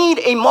 We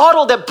need a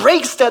model that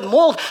breaks that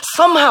mold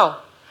somehow.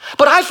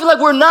 But I feel like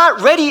we're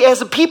not ready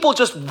as a people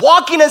just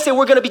walk in and say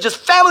we're going to be just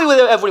family with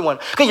everyone.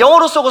 그냥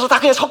영어로 쏘고서 다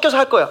그냥 섞여서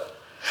할 거야.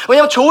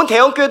 왜냐면 좋은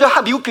대형교회들,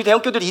 미국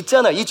대형교회들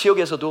있잖아요. 이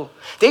지역에서도.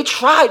 They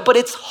tried, but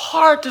it's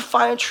hard to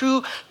find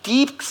true,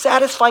 deep,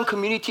 satisfying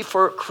community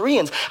for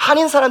Koreans.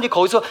 한인 사람들이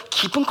거기서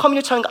깊은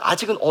커뮤니티 찾는 거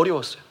아직은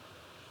어려웠어요.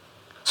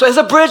 So as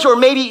a bridge or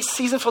maybe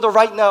season for the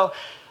right now,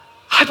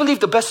 I believe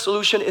the best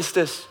solution is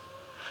this.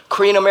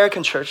 Korean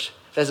American church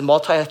that is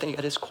multi-ethnic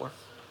at its core.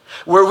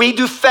 Where we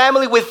do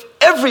family with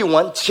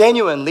everyone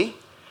genuinely,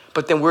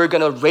 but then we're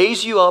going to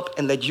raise you up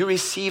and let you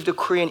receive the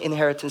Korean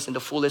inheritance in the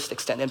fullest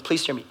extent. And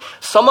please hear me.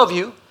 Some of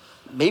you,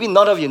 maybe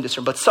none of you in this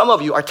room, but some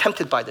of you are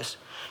tempted by this.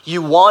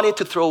 You wanted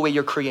to throw away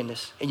your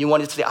Koreanness. And you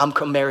wanted to say, I'm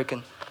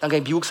American. 난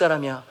그냥 미국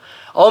사람이야.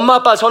 엄마,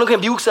 아빠, 저는 그냥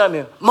미국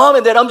사람이에요. Mom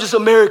and Dad, I'm just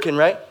American,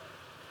 right?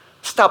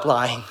 Stop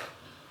lying.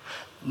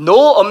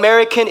 No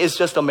American is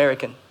just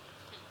American.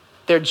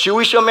 They're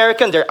Jewish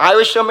American, they're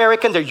Irish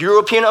American, they're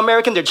European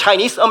American, they're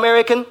Chinese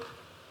American,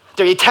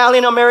 they're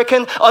Italian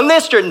American.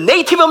 Unless you're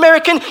Native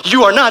American,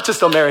 you are not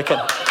just American.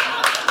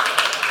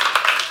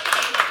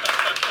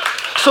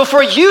 So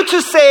for you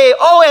to say,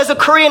 oh, as a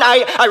Korean,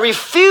 I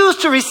refuse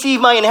to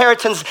receive my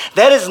inheritance,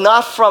 that is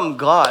not from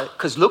God.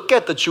 Because look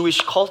at the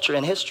Jewish culture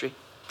and history.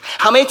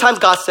 How many times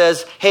God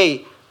says,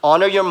 hey,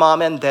 honor your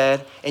mom and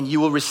dad, and you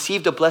will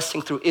receive the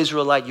blessing through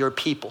Israelite, your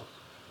people.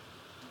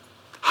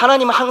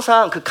 하나님은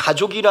항상 그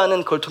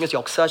가족이라는 걸 통해서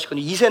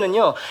역사하시거든요.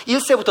 2세는요,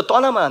 1세부터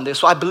떠나면 안 돼요.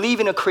 So I believe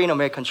in a Korean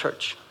American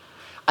church.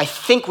 I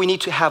think we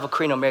need to have a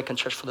Korean American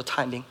church for the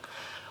time being.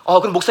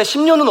 그럼 목사님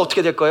 10년은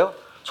어떻게 될까요?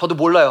 저도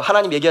몰라요.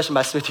 하나님 얘기하신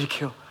말씀해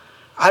드릴게요.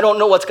 I don't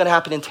know what's going to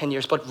happen in 10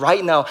 years, but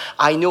right now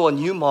I know a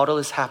new model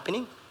is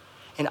happening,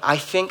 and I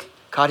think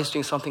God is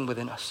doing something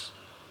within us.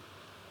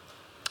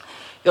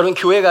 여러분,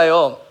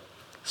 교회가요,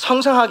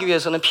 성장하기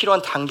위해서는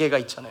필요한 단계가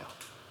있잖아요.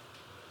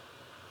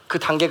 그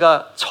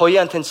단계가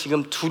저희한테는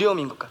지금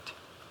두려움인 것 같아요.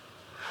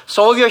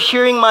 Some of you are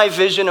hearing my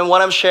vision and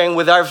what I'm sharing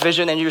with our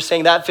vision, and you're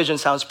saying that vision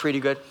sounds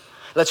pretty good.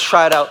 Let's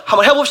try it out.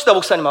 한번 해봅시다,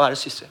 목사님 말할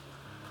수 있어요.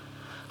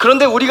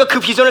 그런데 우리가 그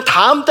비전을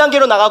다음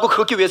단계로 나가고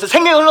그렇기 위해서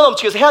생명이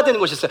흘러넘치기 위해서 해야 되는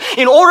것이 있어요.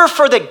 In order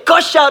for that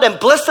gush out and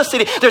bless the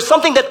city, there's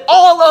something that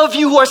all of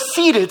you who are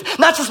seated,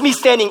 not just me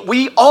standing,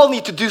 we all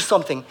need to do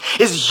something.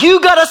 Is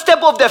you gotta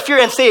step up that fear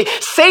and say,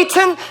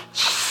 Satan,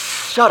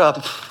 shut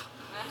up.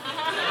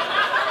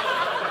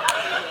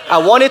 I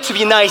wanted to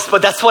be nice,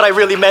 but that's what I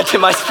really meant in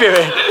my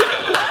spirit.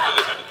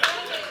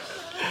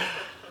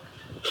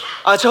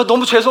 제가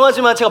너무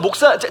죄송하지만 제가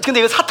근데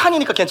이거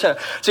사탄이니까 괜찮아요.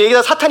 저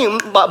얘기다 사탄이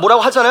뭐라고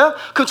하잖아요?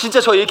 그럼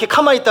진짜 저 이렇게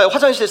가만히 있다가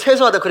화장실에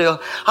세수하다 그래요.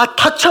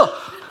 닥쳐!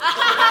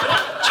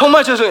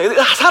 정말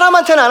죄송해요.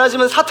 사람한테는 안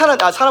하지만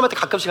사람한테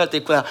가끔씩 할 때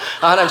있구나.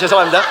 하나님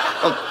죄송합니다.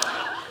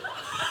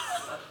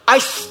 I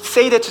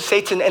say that to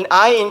Satan, and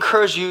I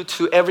encourage you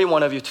to every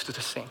one of you to do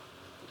the same.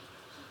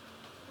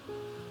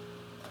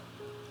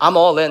 I'm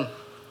all in.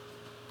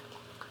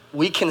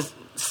 We can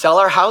sell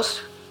our house.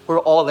 We're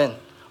all in.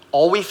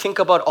 All we think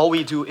about, all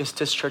we do is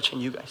this church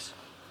and you guys.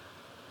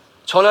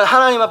 저는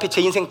하나님 앞에 제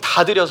인생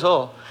다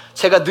드려서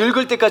제가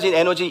늙을 때까지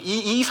에너지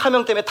이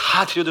사명 때문에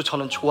다 드려도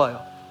저는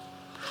좋아요.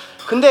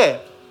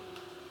 근데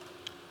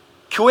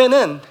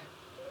교회는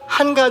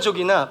한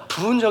가족이나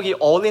부른 적이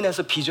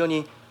all-in해서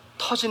비전이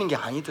터지는 게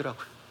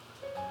아니더라고요.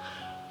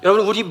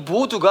 여러분, 우리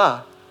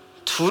모두가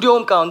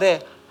두려움 가운데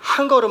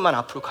한 걸음만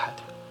앞으로 가야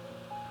돼요.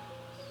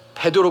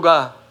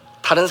 베드로가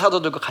다른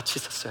사도들과 같이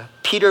있었어요.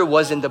 Peter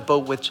was in the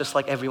boat with just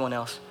like everyone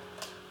else.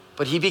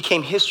 But he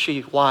became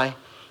history. Why?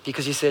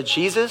 Because he said,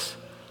 Jesus,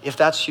 if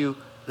that's you,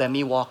 let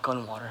me walk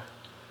on water.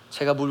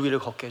 제가 물 위를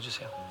걷게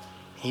해주세요.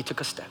 And he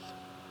took a step.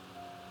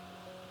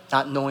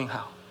 Not knowing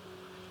how.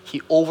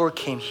 He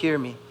overcame, hear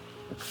me,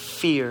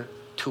 fear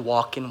to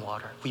walk in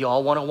water. We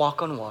all want to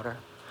walk on water.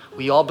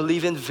 We all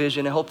believe in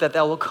vision and hope that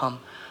will come.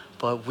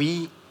 But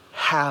we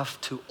have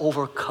to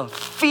overcome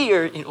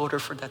fear in order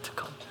for that to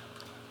come.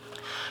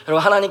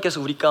 여러분,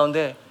 하나님께서 우리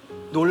가운데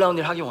놀라운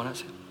일 하기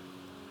원하세요.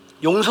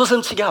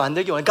 용솟음치게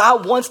만들기 원해요.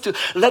 God wants to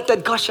let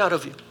that gush out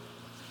of you.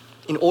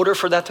 In order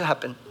for that to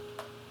happen,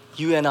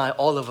 you and I,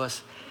 all of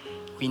us,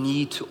 we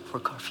need to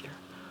overcome fear.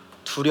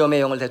 두려움의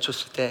영을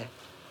내쫓을 때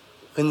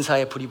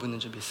은사의 불이 붙는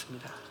줄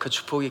믿습니다. 그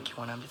축복이 있기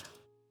원합니다.